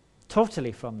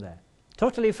 totally from there,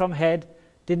 totally from head,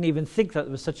 didn't even think that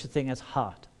there was such a thing as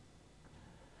heart.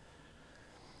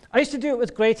 I used to do it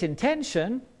with great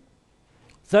intention.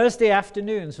 Thursday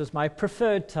afternoons was my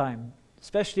preferred time,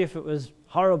 especially if it was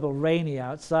horrible rainy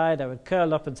outside. I would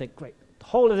curl up and say, great, the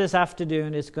whole of this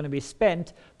afternoon is going to be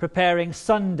spent preparing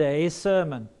Sunday's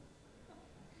sermon.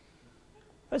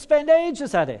 I'd spend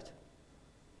ages at it.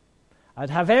 I'd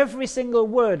have every single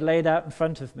word laid out in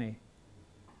front of me.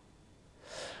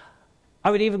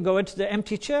 I would even go into the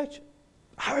empty church.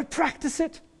 I would practice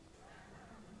it.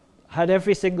 I had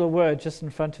every single word just in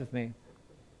front of me.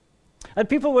 And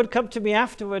people would come to me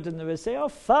afterward and they would say, "Oh,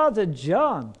 Father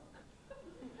John,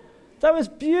 that was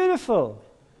beautiful.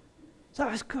 That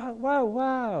was good. Wow,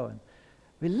 wow. And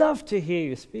we love to hear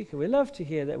you speak. We love to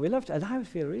hear that. We love to," and I would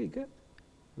feel really good.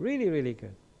 Really, really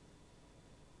good.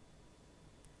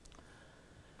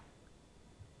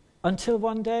 Until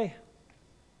one day,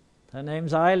 her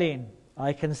name's Eileen.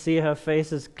 I can see her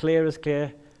face as clear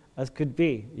as could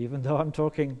be, even though I'm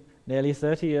talking nearly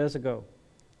 30 years ago.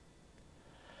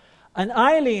 And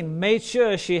Eileen made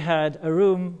sure she had a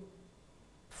room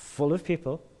full of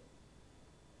people,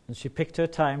 and she picked her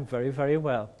time very, very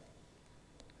well.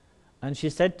 And she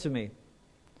said to me,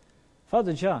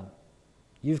 "Father John,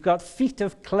 you've got feet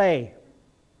of clay."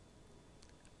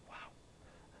 Wow,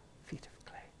 feet of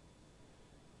clay.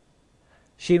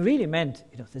 She really meant,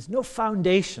 there's no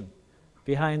foundation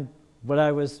behind what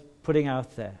I was putting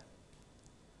out there.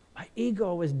 My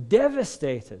ego was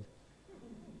devastated.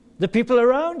 The people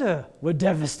around her were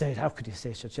devastated. How could you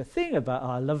say such a thing about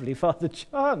our lovely Father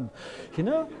John?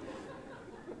 I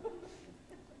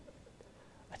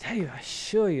tell you, I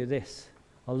assure you this,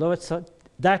 although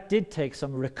that did take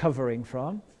some recovering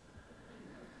from,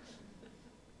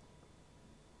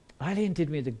 Eileen did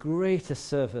me the greatest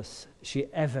service she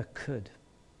ever could.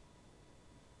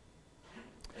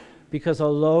 Because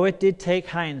although it did take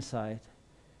hindsight,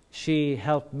 she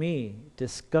helped me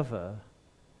discover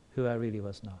who I really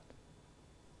was not.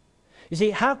 You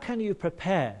see, how can you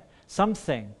prepare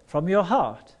something from your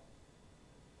heart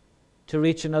to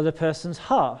reach another person's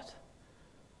heart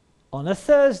on a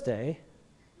Thursday,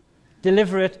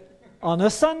 deliver it on a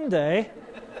Sunday,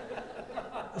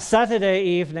 Saturday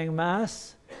evening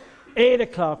Mass, 8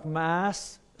 o'clock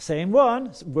Mass, same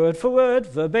one, word for word,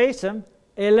 verbatim,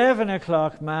 11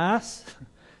 o'clock Mass,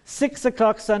 6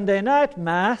 o'clock Sunday night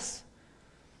Mass.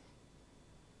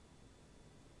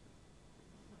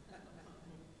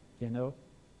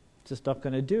 Just not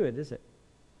going to do it, is it?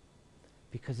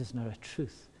 Because it's not a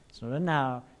truth. It's not a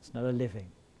now. It's not a living.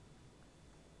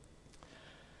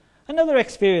 Another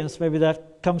experience maybe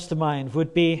that comes to mind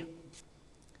would be,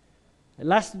 it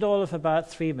lasted all of about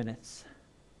 3 minutes.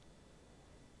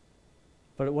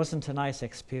 But it wasn't a nice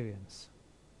experience.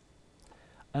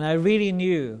 And I really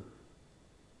knew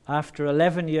after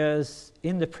 11 years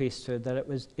in the priesthood that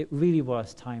it really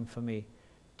was time for me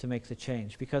to make the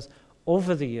change, because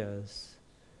over the years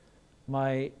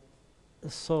my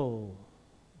soul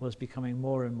was becoming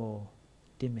more and more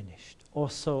diminished, or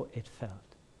so it felt.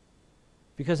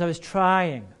 Because I was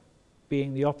trying,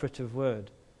 being the operative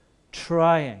word,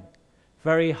 trying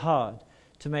very hard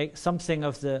to make something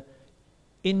of the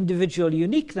individual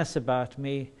uniqueness about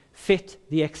me fit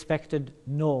the expected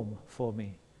norm for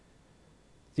me.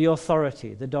 The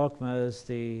authority, the dogmas,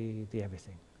 the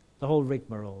everything, the whole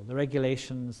rigmarole, the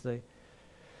regulations, the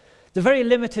very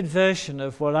limited version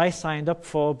of what I signed up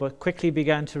for but quickly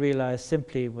began to realize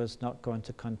simply was not going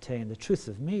to contain the truth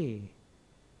of me.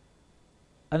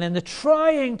 And in the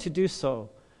trying to do so,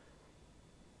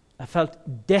 I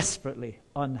felt desperately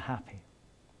unhappy.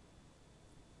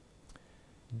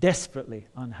 Desperately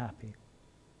unhappy.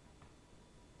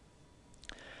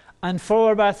 And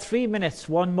for about 3 minutes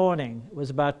one morning, it was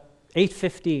about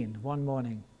 8:15 one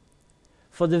morning,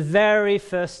 for the very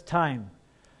first time,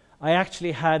 I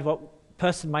actually had what a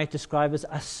person might describe as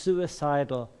a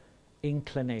suicidal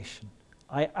inclination.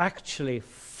 I actually,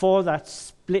 for that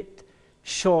split,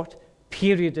 short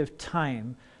period of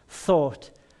time,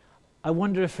 thought, I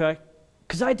wonder if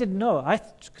because I didn't know, I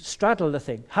straddled the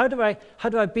thing. How do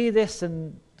I be this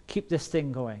and keep this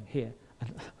thing going here?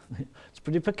 It's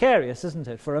pretty precarious, isn't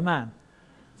it, for a man?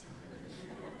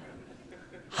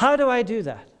 How do I do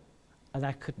that? And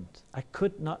I couldn't. I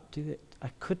could not do it. I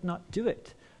could not do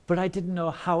it. But I didn't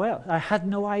know how else. I had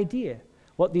no idea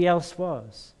what the else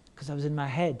was, because I was in my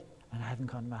head and I hadn't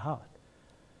gone in my heart.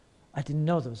 I didn't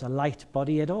know there was a light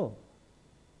body at all.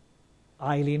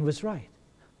 Eileen was right.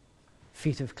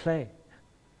 Feet of clay.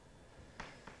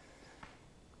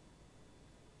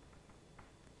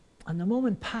 And the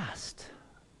moment passed,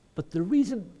 but the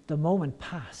reason the moment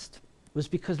passed was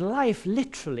because life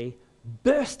literally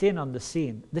burst in on the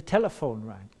scene. The telephone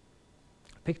rang.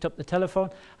 I picked up the telephone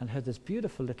and heard this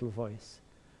beautiful little voice.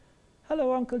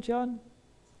 Hello, Uncle John.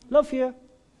 Love you.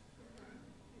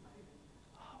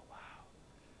 Oh, wow.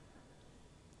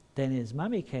 Then his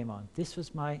mummy came on. This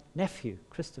was my nephew,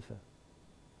 Christopher.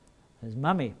 His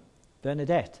mummy,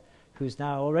 Bernadette, who's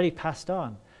now already passed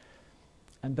on.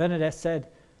 And Bernadette said,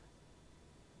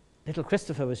 little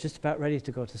Christopher was just about ready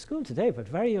to go to school today, but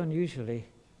very unusually,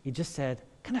 he just said,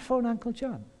 can I phone Uncle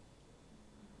John?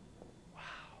 Wow.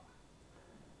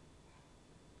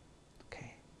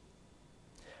 Okay.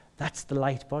 That's the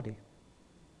light body.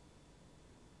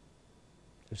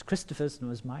 It was Christopher's and it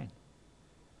was mine.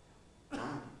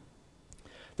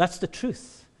 That's the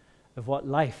truth of what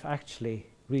life actually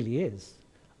really is,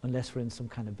 unless we're in some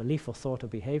kind of belief or thought or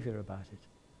behavior about it.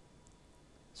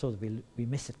 So that we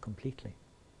miss it completely.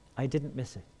 I didn't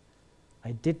miss it.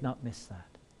 I did not miss that.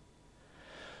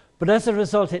 But as a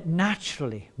result, it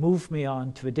naturally moved me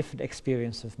on to a different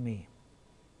experience of me.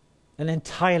 An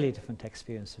entirely different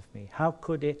experience of me. How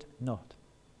could it not?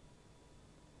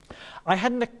 I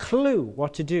hadn't a clue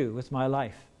what to do with my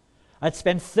life. I'd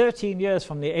spent 13 years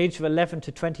from the age of 11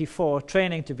 to 24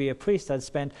 training to be a priest. I'd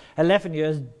spent 11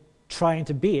 years trying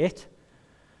to be it.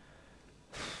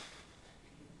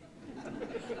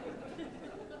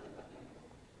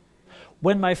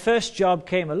 When my first job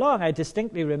came along, I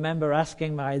distinctly remember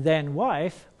asking my then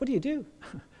wife, what do you do?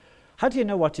 How do you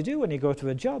know what to do when you go to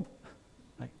a job?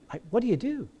 What do you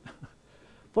do?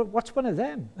 What's one of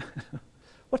them?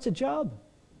 What's a job?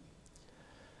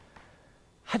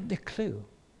 Hadn't a clue.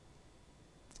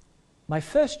 My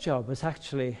first job was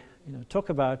actually, talk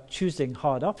about choosing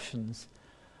hard options,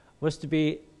 was to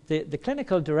be the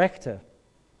clinical director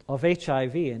of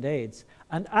HIV and AIDS.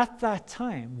 And at that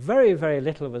time, very, very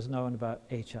little was known about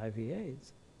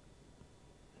HIV/AIDS.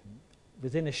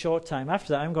 Within a short time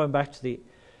after that, I'm going back to the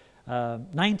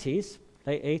 90s,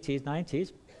 late 80s,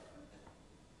 90s.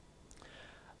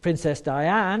 Princess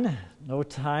Diane, no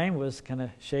time, was kind of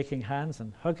shaking hands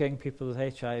and hugging people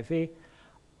with HIV.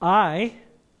 I,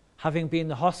 having been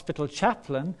the hospital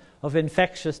chaplain of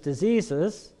infectious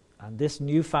diseases, and this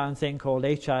newfound thing called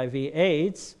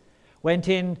HIV/AIDS, went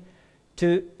in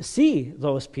to see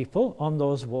those people on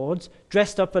those wards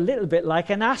dressed up a little bit like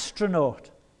an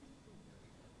astronaut,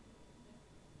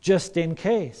 just in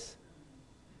case.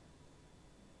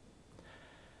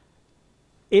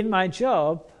 In my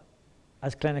job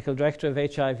as clinical director of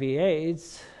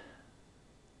HIV/AIDS,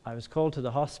 I was called to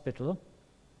the hospital,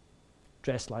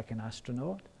 dressed like an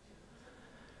astronaut,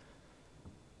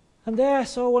 and there I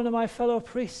saw one of my fellow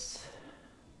priests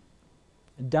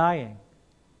dying.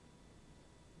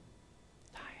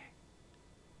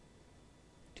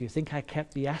 Do you think I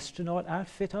kept the astronaut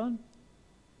outfit on?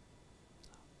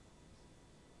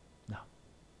 No.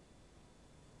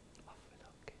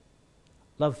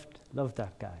 Loved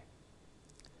that guy.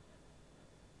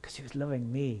 Because he was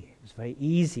loving me. It was very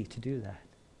easy to do that.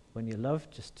 When you love,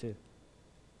 just to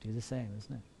do the same,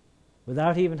 isn't it?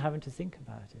 Without even having to think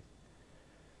about it.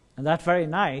 And that very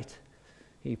night,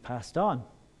 he passed on.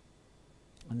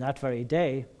 And that very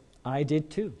day, I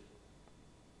did too.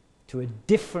 To a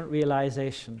different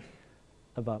realization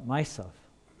about myself.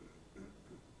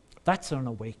 That's an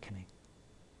awakening.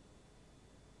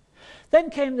 Then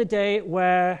came the day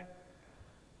where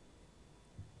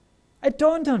it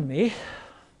dawned on me,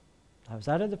 I was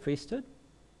out of the priesthood,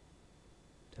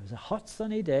 it was a hot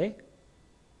sunny day,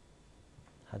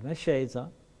 had my shades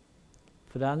on,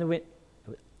 put down the window,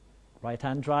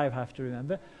 right-hand drive, have to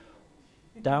remember,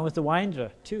 down with the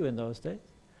winder too in those days.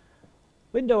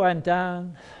 Window went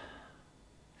down,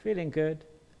 feeling good,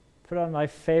 put on my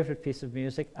favorite piece of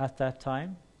music at that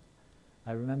time.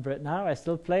 I remember it now, I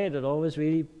still play it, it always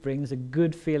really brings a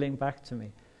good feeling back to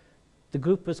me. The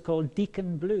group was called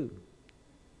Deacon Blue.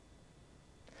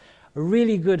 A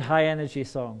really good high energy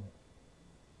song.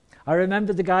 I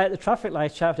remember the guy at the traffic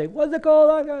light shouting, "What's the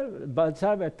call?" By the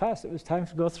time it passed, it was time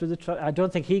to go through the track. I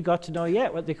don't think he got to know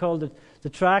yet what they called the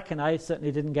track, and I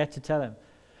certainly didn't get to tell him.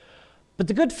 But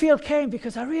the good feel came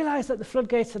because I realized that the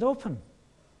floodgates had opened.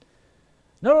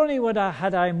 Not only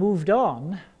had I moved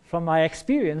on from my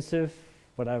experience of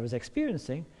what I was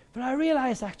experiencing, but I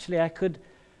realized actually I could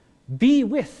be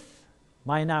with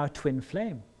my now twin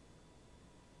flame,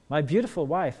 my beautiful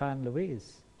wife, Anne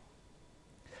Louise.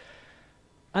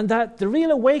 And that the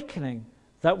real awakening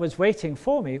that was waiting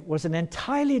for me was an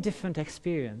entirely different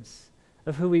experience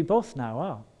of who we both now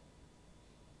are.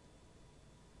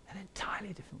 An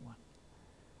entirely different one.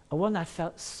 A one that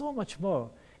felt so much more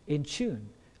in tune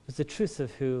with the truth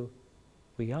of who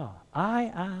we are.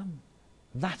 I am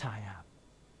that I am.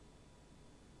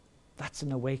 That's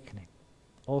an awakening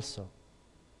also.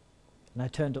 And I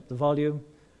turned up the volume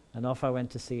and off I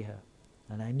went to see her.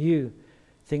 And I knew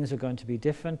things were going to be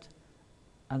different,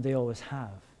 and they always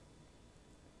have.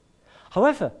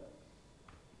 However,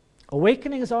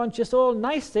 awakenings aren't just all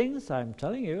nice things. I'm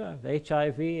telling you, I have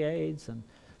HIV, AIDS, and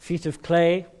feet of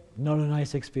clay. Not a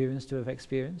nice experience to have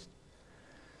experienced.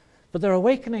 But they're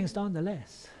awakenings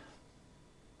nonetheless.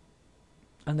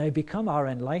 And they become our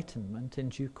enlightenment in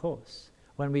due course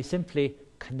when we simply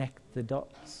connect the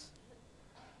dots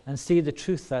and see the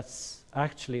truth that's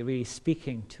actually really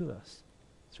speaking to us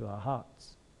through our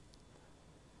hearts.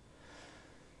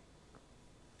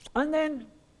 And then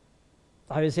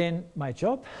I was in my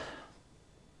job,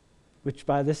 which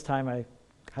by this time I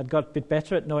had got a bit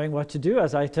better at knowing what to do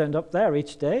as I turned up there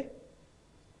each day.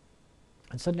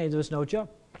 And suddenly there was no job.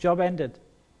 Job ended.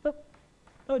 Oh,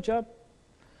 no job.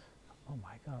 Oh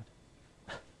my God.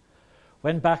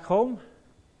 Went back home,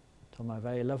 told my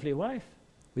very lovely wife.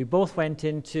 We both went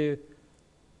into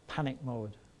panic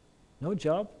mode. No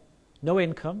job, no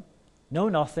income, no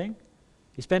nothing.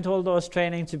 You spent all those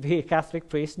training to be a Catholic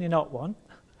priest and you're not one.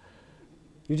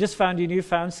 You just found your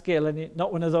newfound skill and you're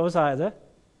not one of those either.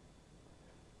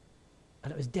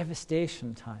 And it was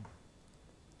devastation time.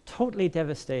 Totally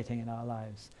devastating in our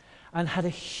lives. And had a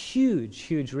huge,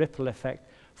 huge ripple effect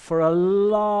for a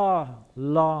long,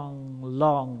 long,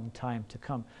 long time to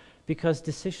come. Because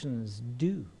decisions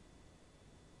do.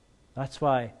 That's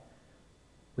why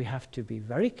we have to be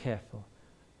very careful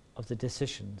of the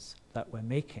decisions that we're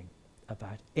making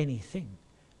about anything,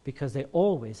 because they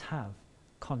always have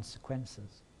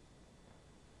consequences.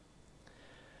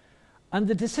 And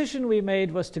the decision we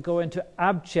made was to go into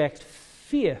abject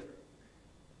fear.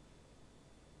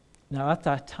 Now at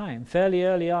that time, fairly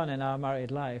early on in our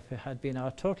married life, it had been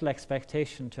our total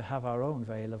expectation to have our own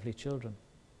very lovely children.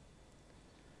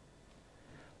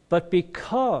 But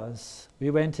because we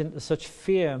went into such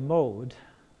fear mode,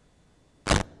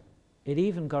 it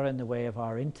even got in the way of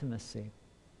our intimacy.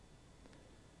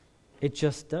 It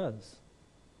just does.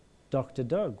 Dr.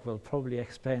 Doug will probably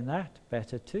explain that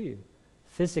better to you.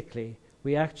 Physically,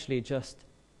 we actually just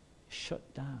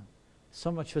shut down. So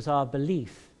much was our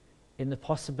belief in the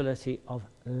possibility of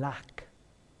lack.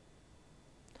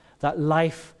 That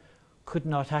life could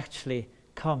not actually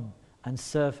come and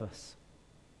serve us.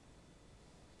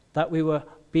 That we were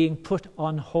being put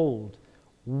on hold,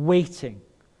 waiting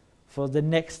for the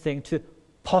next thing to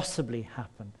possibly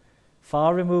happen,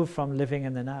 far removed from living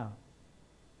in the now.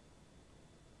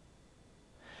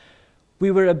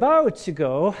 We were about to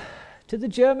go to the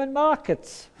German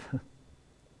markets.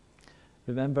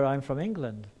 Remember, I'm from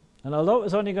England. And although it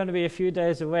was only going to be a few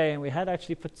days away, and we had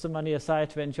actually put some money aside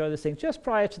to enjoy this thing, just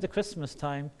prior to the Christmas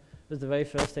time, was the very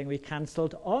first thing we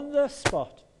cancelled on the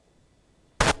spot.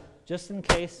 Just in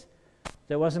case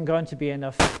there wasn't going to be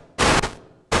enough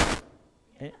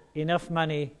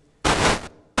money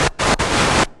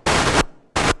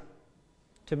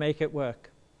to make it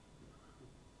work.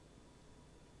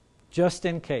 Just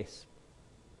in case.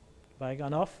 Have I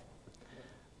gone off?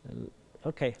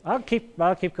 Okay, I'll keep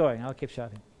going. I'll keep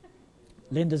shouting.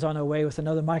 Linda's on her way with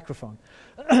another microphone.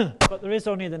 But there is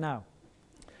only the now.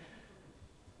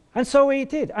 And so we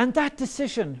did. And that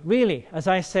decision really, as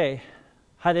I say,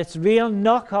 had its real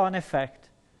knock-on effect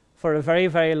for a very,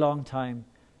 very long time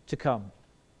to come.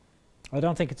 I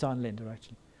don't think it's on Linda,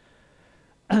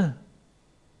 actually.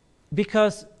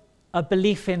 Because a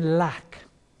belief in lack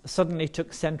suddenly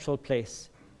took central place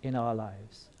in our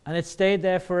lives. And it stayed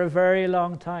there for a very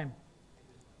long time.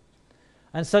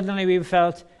 And suddenly we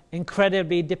felt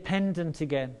incredibly dependent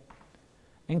again,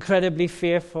 incredibly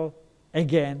fearful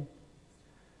again.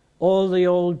 All the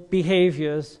old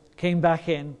behaviors came back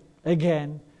in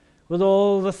again, with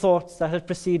all the thoughts that had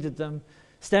preceded them,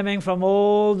 stemming from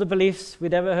all the beliefs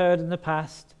we'd ever heard in the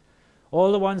past,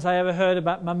 all the ones I ever heard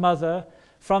about my mother,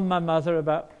 from my mother,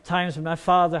 about times when my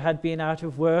father had been out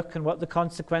of work and what the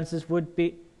consequences would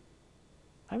be.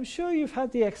 I'm sure you've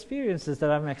had the experiences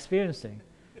that I'm experiencing.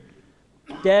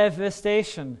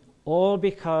 Devastation, all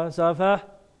because of a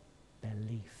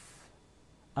belief.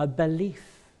 A belief.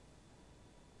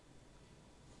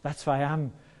 That's why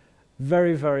I'm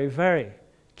very, very, very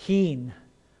keen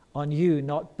on you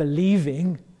not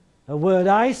believing a word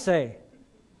I say.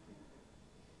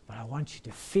 But I want you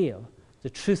to feel the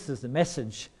truth of the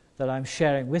message that I'm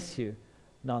sharing with you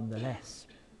nonetheless.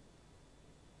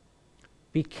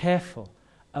 Be careful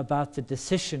about the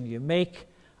decision you make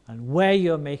and where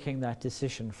you're making that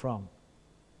decision from.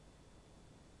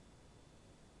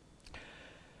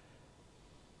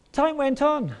 Time went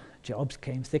on. Jobs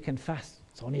came thick and fast.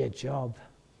 It's only a job.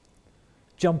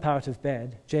 Jump out of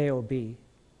bed, J-O-B.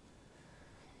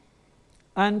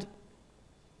 And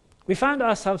we found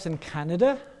ourselves in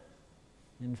Canada,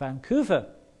 in Vancouver.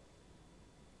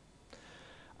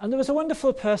 And there was a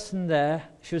wonderful person there.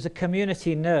 She was a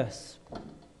community nurse.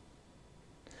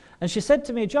 And she said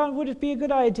to me, John, would it be a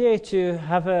good idea to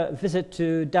have a visit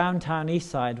to downtown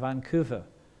Eastside, Vancouver?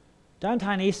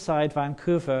 Downtown Eastside,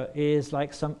 Vancouver is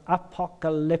like some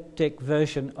apocalyptic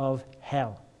version of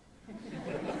hell.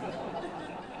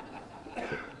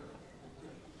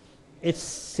 It's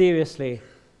seriously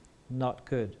not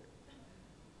good.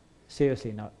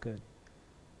 Seriously not good.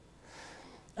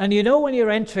 And you know when you're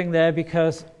entering there,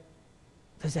 because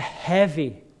there's a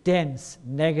heavy, dense,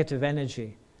 negative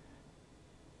energy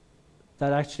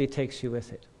that actually takes you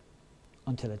with it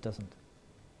until it doesn't.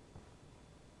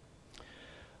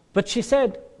 But she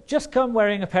said, just come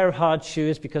wearing a pair of hard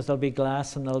shoes because there'll be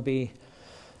glass and there'll be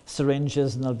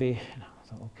syringes and there'll be,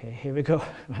 okay, here we go.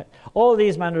 Right. All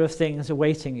these manner of things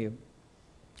awaiting you.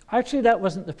 Actually, that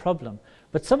wasn't the problem.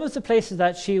 But some of the places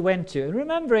that she went to, and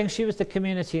remembering she was the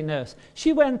community nurse,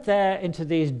 she went there into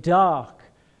these dark,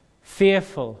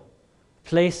 fearful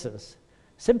places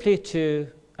simply to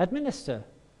administer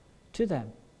to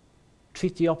them,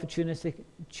 treat the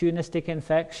opportunistic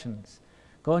infections,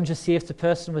 go and just see if the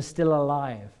person was still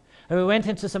alive. And we went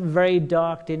into some very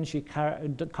dark, dingy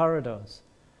corridors.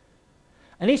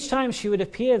 And each time she would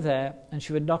appear there and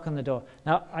she would knock on the door.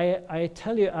 Now, I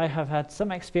tell you, I have had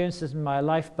some experiences in my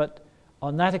life, but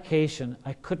on that occasion,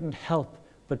 I couldn't help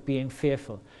but being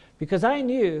fearful. Because I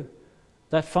knew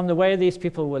that from the way these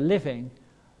people were living,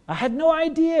 I had no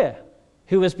idea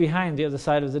who was behind the other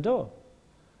side of the door.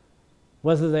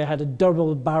 Whether they had a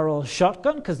double-barrel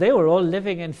shotgun, because they were all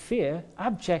living in fear,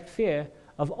 abject fear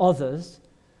of others,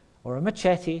 or a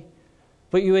machete.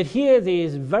 But you would hear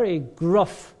these very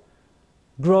gruff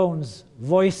groans,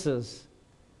 voices.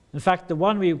 In fact, the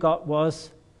one we got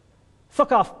was,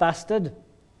 "Fuck off, bastard."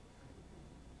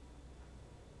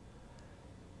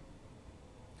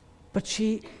 But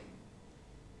she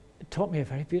taught me a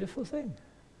very beautiful thing.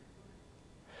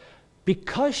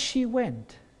 Because she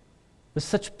went with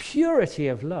such purity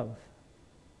of love,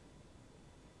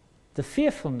 the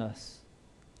fearfulness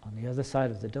on the other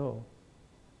side of the door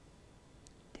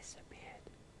disappeared.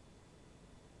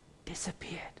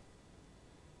 Disappeared.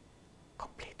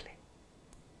 Completely.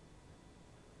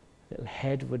 Little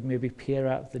head would maybe peer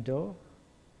out the door.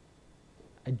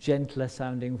 A gentler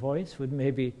sounding voice would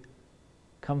maybe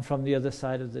come from the other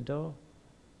side of the door.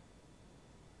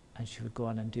 And she would go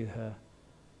on and do her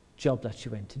job that she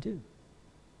went to do.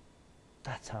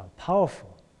 That's how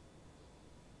powerful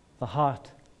the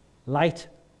heart, light,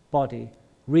 body,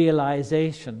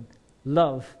 realization,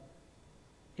 love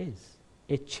is.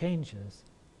 It changes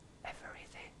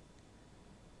everything.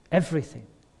 Everything.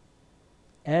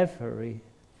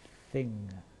 Everything.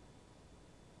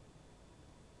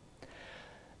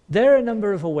 There are a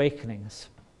number of awakenings.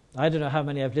 I don't know how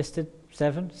many I've listed,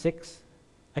 7, 6.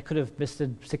 I could have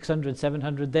listed 600,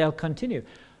 700. They'll continue.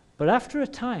 But after a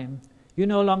time, you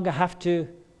no longer have to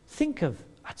think of,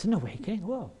 that's an awakening,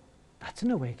 whoa. That's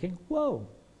an awakening, whoa.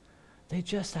 They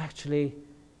just actually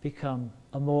become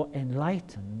a more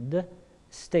enlightened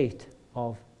state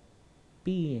of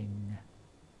being.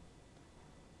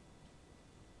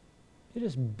 You're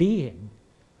just being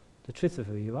the truth of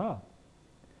who you are.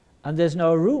 And there's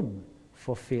no room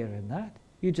for fear in that.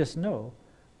 You just know,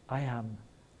 I am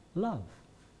love.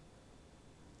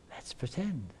 Let's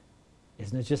pretend.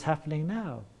 Isn't it just happening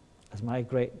now? As my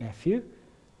great-nephew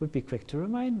would be quick to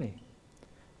remind me.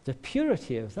 The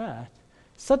purity of that,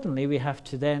 suddenly we have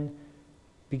to then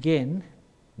begin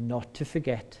not to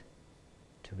forget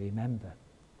to remember.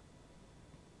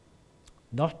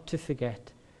 Not to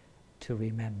forget to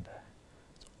remember.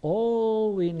 It's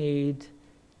all we need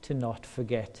to not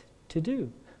forget to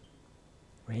do.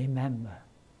 Remember.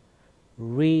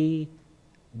 Remember.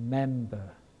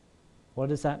 What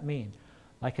does that mean?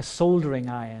 Like a soldering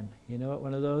iron. You know what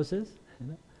one of those is? You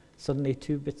know? Suddenly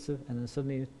 2 bits of, and then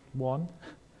suddenly 1.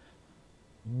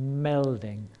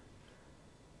 Melding.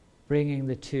 Bringing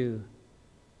the 2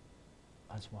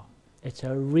 as 1. It's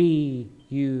a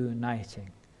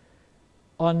reuniting.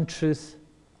 Untruth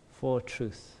for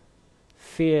truth.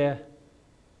 Fear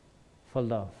for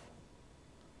love.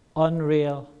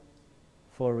 Unreal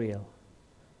for real.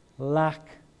 Lack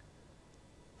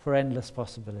for endless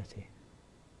possibility.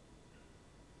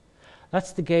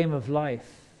 That's the game of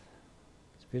life.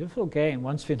 It's a beautiful game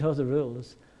once we know the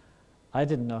rules. I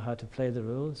didn't know how to play the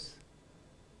rules.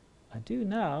 I do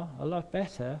now, a lot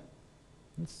better.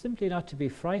 It's simply not to be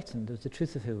frightened of the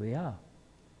truth of who we are.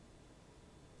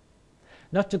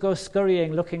 Not to go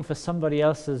scurrying looking for somebody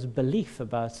else's belief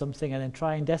about something and then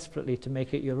trying desperately to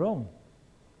make it your own.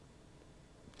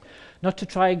 Not to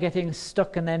try getting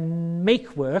stuck and then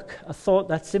make work a thought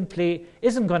that simply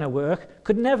isn't going to work,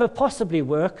 could never possibly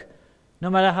work, no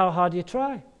matter how hard you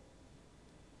try.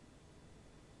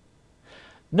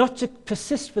 Not to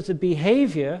persist with a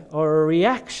behavior or a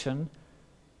reaction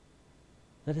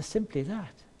that is simply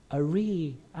that, a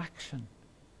reaction.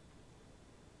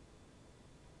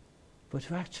 But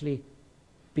to actually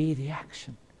be the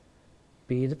action,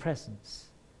 be the presence,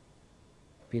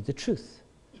 be the truth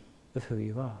of who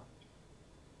you are.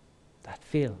 That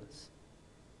feels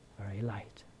very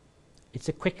light. It's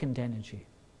a quickened energy.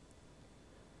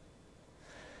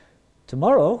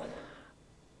 Tomorrow,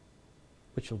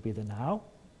 which will be the now,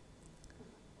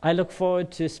 I look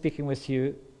forward to speaking with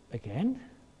you again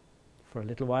for a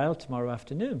little while tomorrow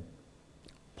afternoon.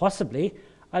 Possibly,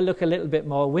 I'll look a little bit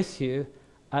more with you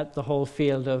at the whole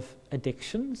field of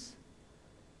addictions.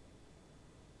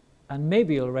 And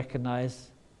maybe you'll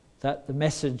recognize that the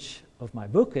message of my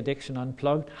book, Addiction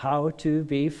Unplugged, How to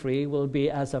Be Free, will be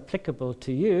as applicable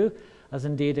to you as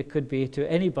indeed it could be to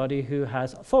anybody who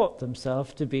has thought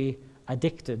themselves to be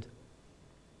addicted.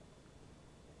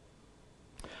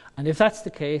 And if that's the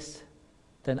case,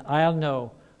 then I'll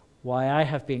know why I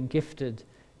have been gifted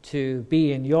to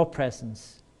be in your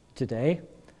presence today.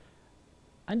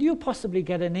 And you'll possibly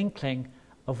get an inkling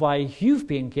of why you've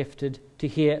been gifted to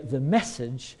hear the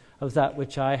message of that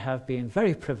which I have been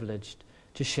very privileged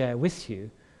to share with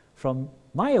you from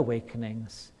my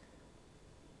awakenings,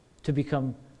 to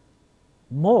become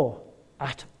more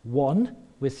at one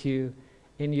with you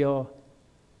in your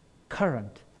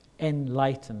current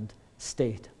enlightened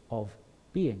state of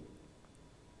being.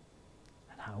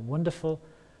 And how wonderful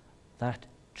that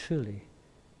truly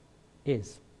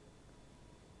is.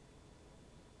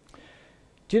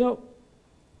 Do you know,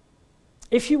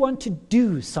 if you want to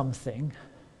do something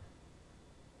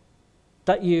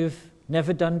that you've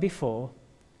never done before,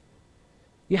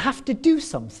 you have to do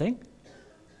something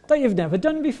that you've never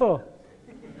done before.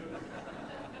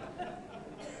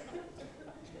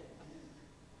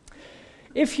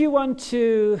 If you want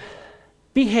to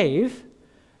behave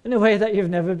in a way that you've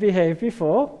never behaved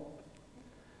before,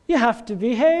 you have to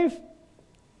behave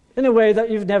in a way that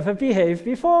you've never behaved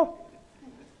before.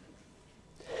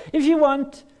 If you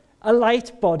want a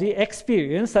light body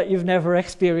experience that you've never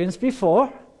experienced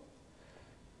before,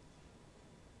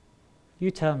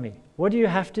 you tell me, what do you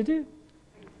have to do?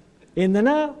 In the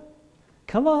now.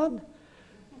 Come on.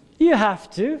 You have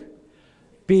to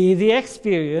be the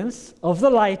experience of the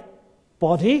light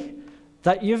body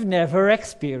that you've never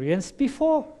experienced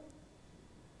before.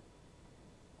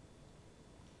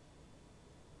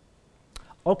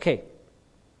 Okay,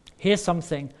 here's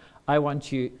something I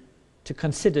want you to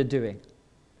consider doing.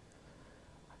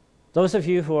 Those of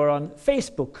you who are on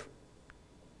Facebook,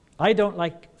 I don't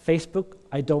like Facebook.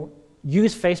 I don't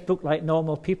use Facebook like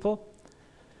normal people,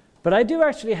 but I do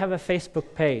actually have a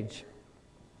Facebook page.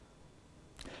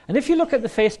 And if you look at the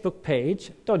Facebook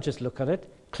page, don't just look at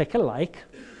it, click a like.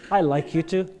 I like you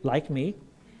to like me.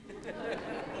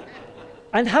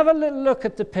 And have a little look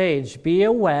at the page. Be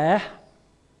aware,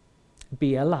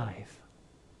 be alive.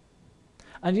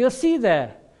 And you'll see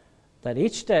there that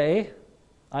each day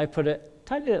I put a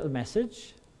tiny little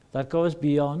message that goes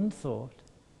beyond thought.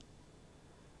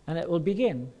 And it will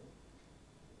begin.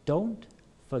 Don't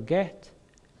forget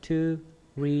to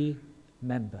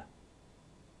remember.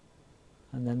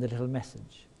 And then the little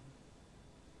message.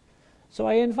 So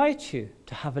I invite you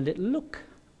to have a little look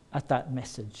at that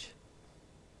message.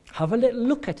 Have a little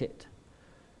look at it.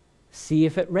 See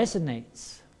if it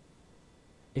resonates.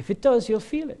 If it does, you'll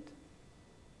feel it.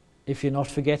 If you're not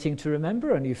forgetting to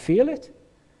remember and you feel it,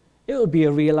 it will be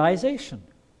a realization.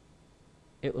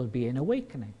 It will be an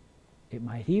awakening. It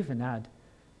might even add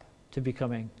to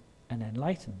becoming an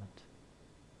enlightenment.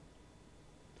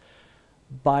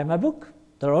 Buy my book.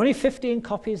 There are only 15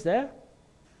 copies there.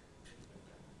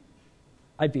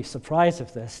 I'd be surprised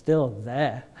if they're still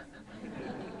there.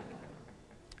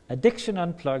 Addiction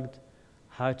Unplugged,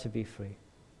 How to Be Free.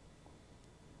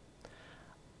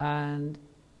 And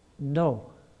know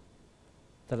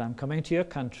that I'm coming to your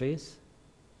countries,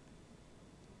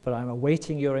 but I'm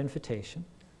awaiting your invitation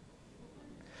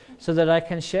so that I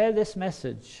can share this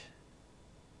message,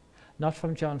 not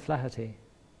from John Flaherty.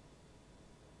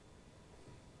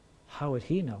 How would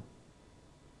he know?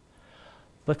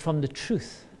 but from the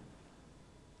truth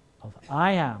of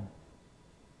I am,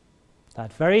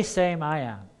 that very same I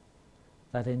am,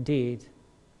 that indeed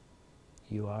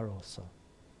you are also.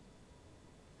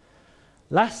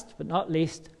 Last but not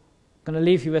least, I'm going to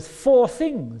leave you with 4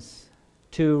 things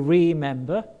to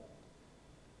remember,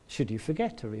 should you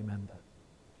forget to remember.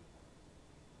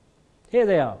 Here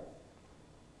they are.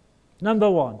 Number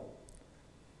 1,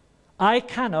 I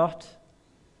cannot,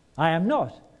 I am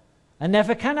not, and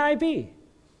never can I be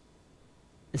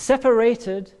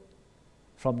separated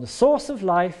from the source of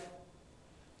life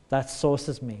that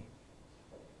sources me.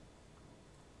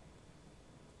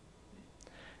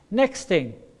 Next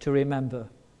thing to remember,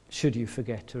 should you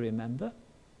forget to remember,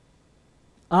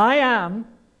 I am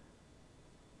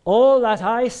all that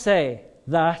I say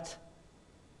that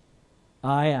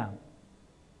I am.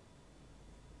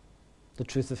 The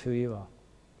truth of who you are.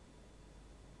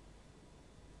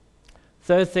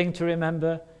 Third thing to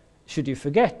remember, should you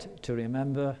forget to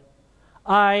remember,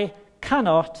 I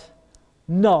cannot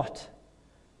not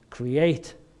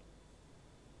create.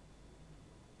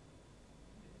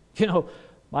 You know,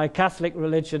 my Catholic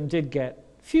religion did get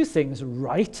a few things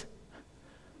right,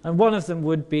 and one of them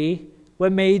would be, we're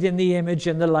made in the image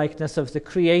and the likeness of the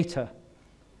Creator.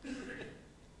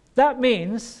 That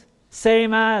means,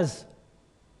 same as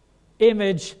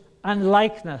image and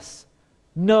likeness,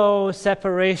 no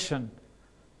separation.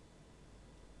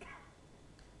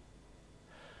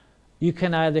 You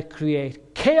can either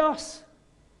create chaos,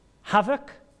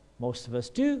 havoc, most of us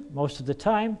do, most of the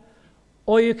time,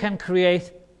 or you can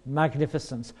create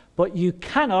magnificence. But you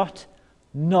cannot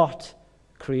not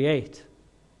create.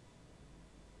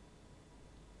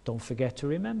 Don't forget to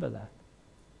remember that.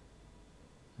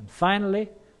 And finally,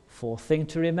 4th thing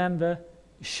to remember,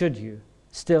 should you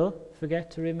still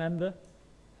forget to remember,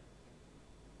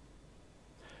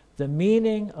 the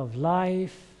meaning of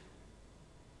life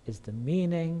is the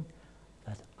meaning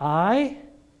that I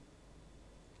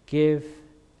give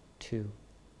to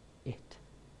it.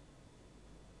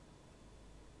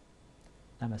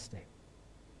 Namaste.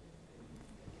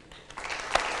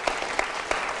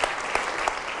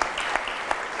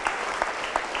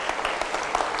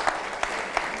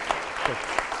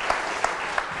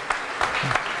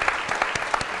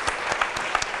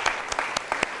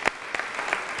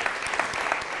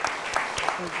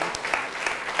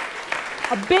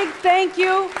 A big thank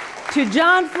you to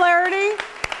John Flaherty.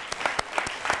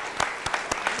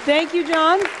 Thank you,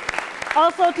 John.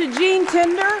 Also to Jean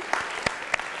Tinder.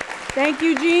 Thank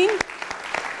you, Jean.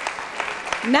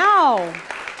 Now,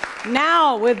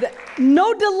 with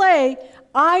no delay,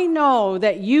 I know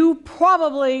that you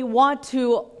probably want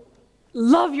to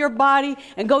love your body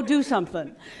and go do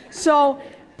something. So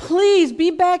please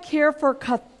be back here for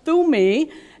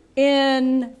Kathumi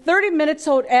in 30 minutes.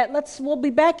 So we'll be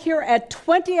back here at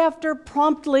 20 after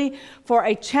promptly for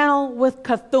a channel with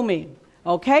Kathumi.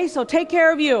 Okay, so take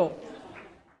care of you.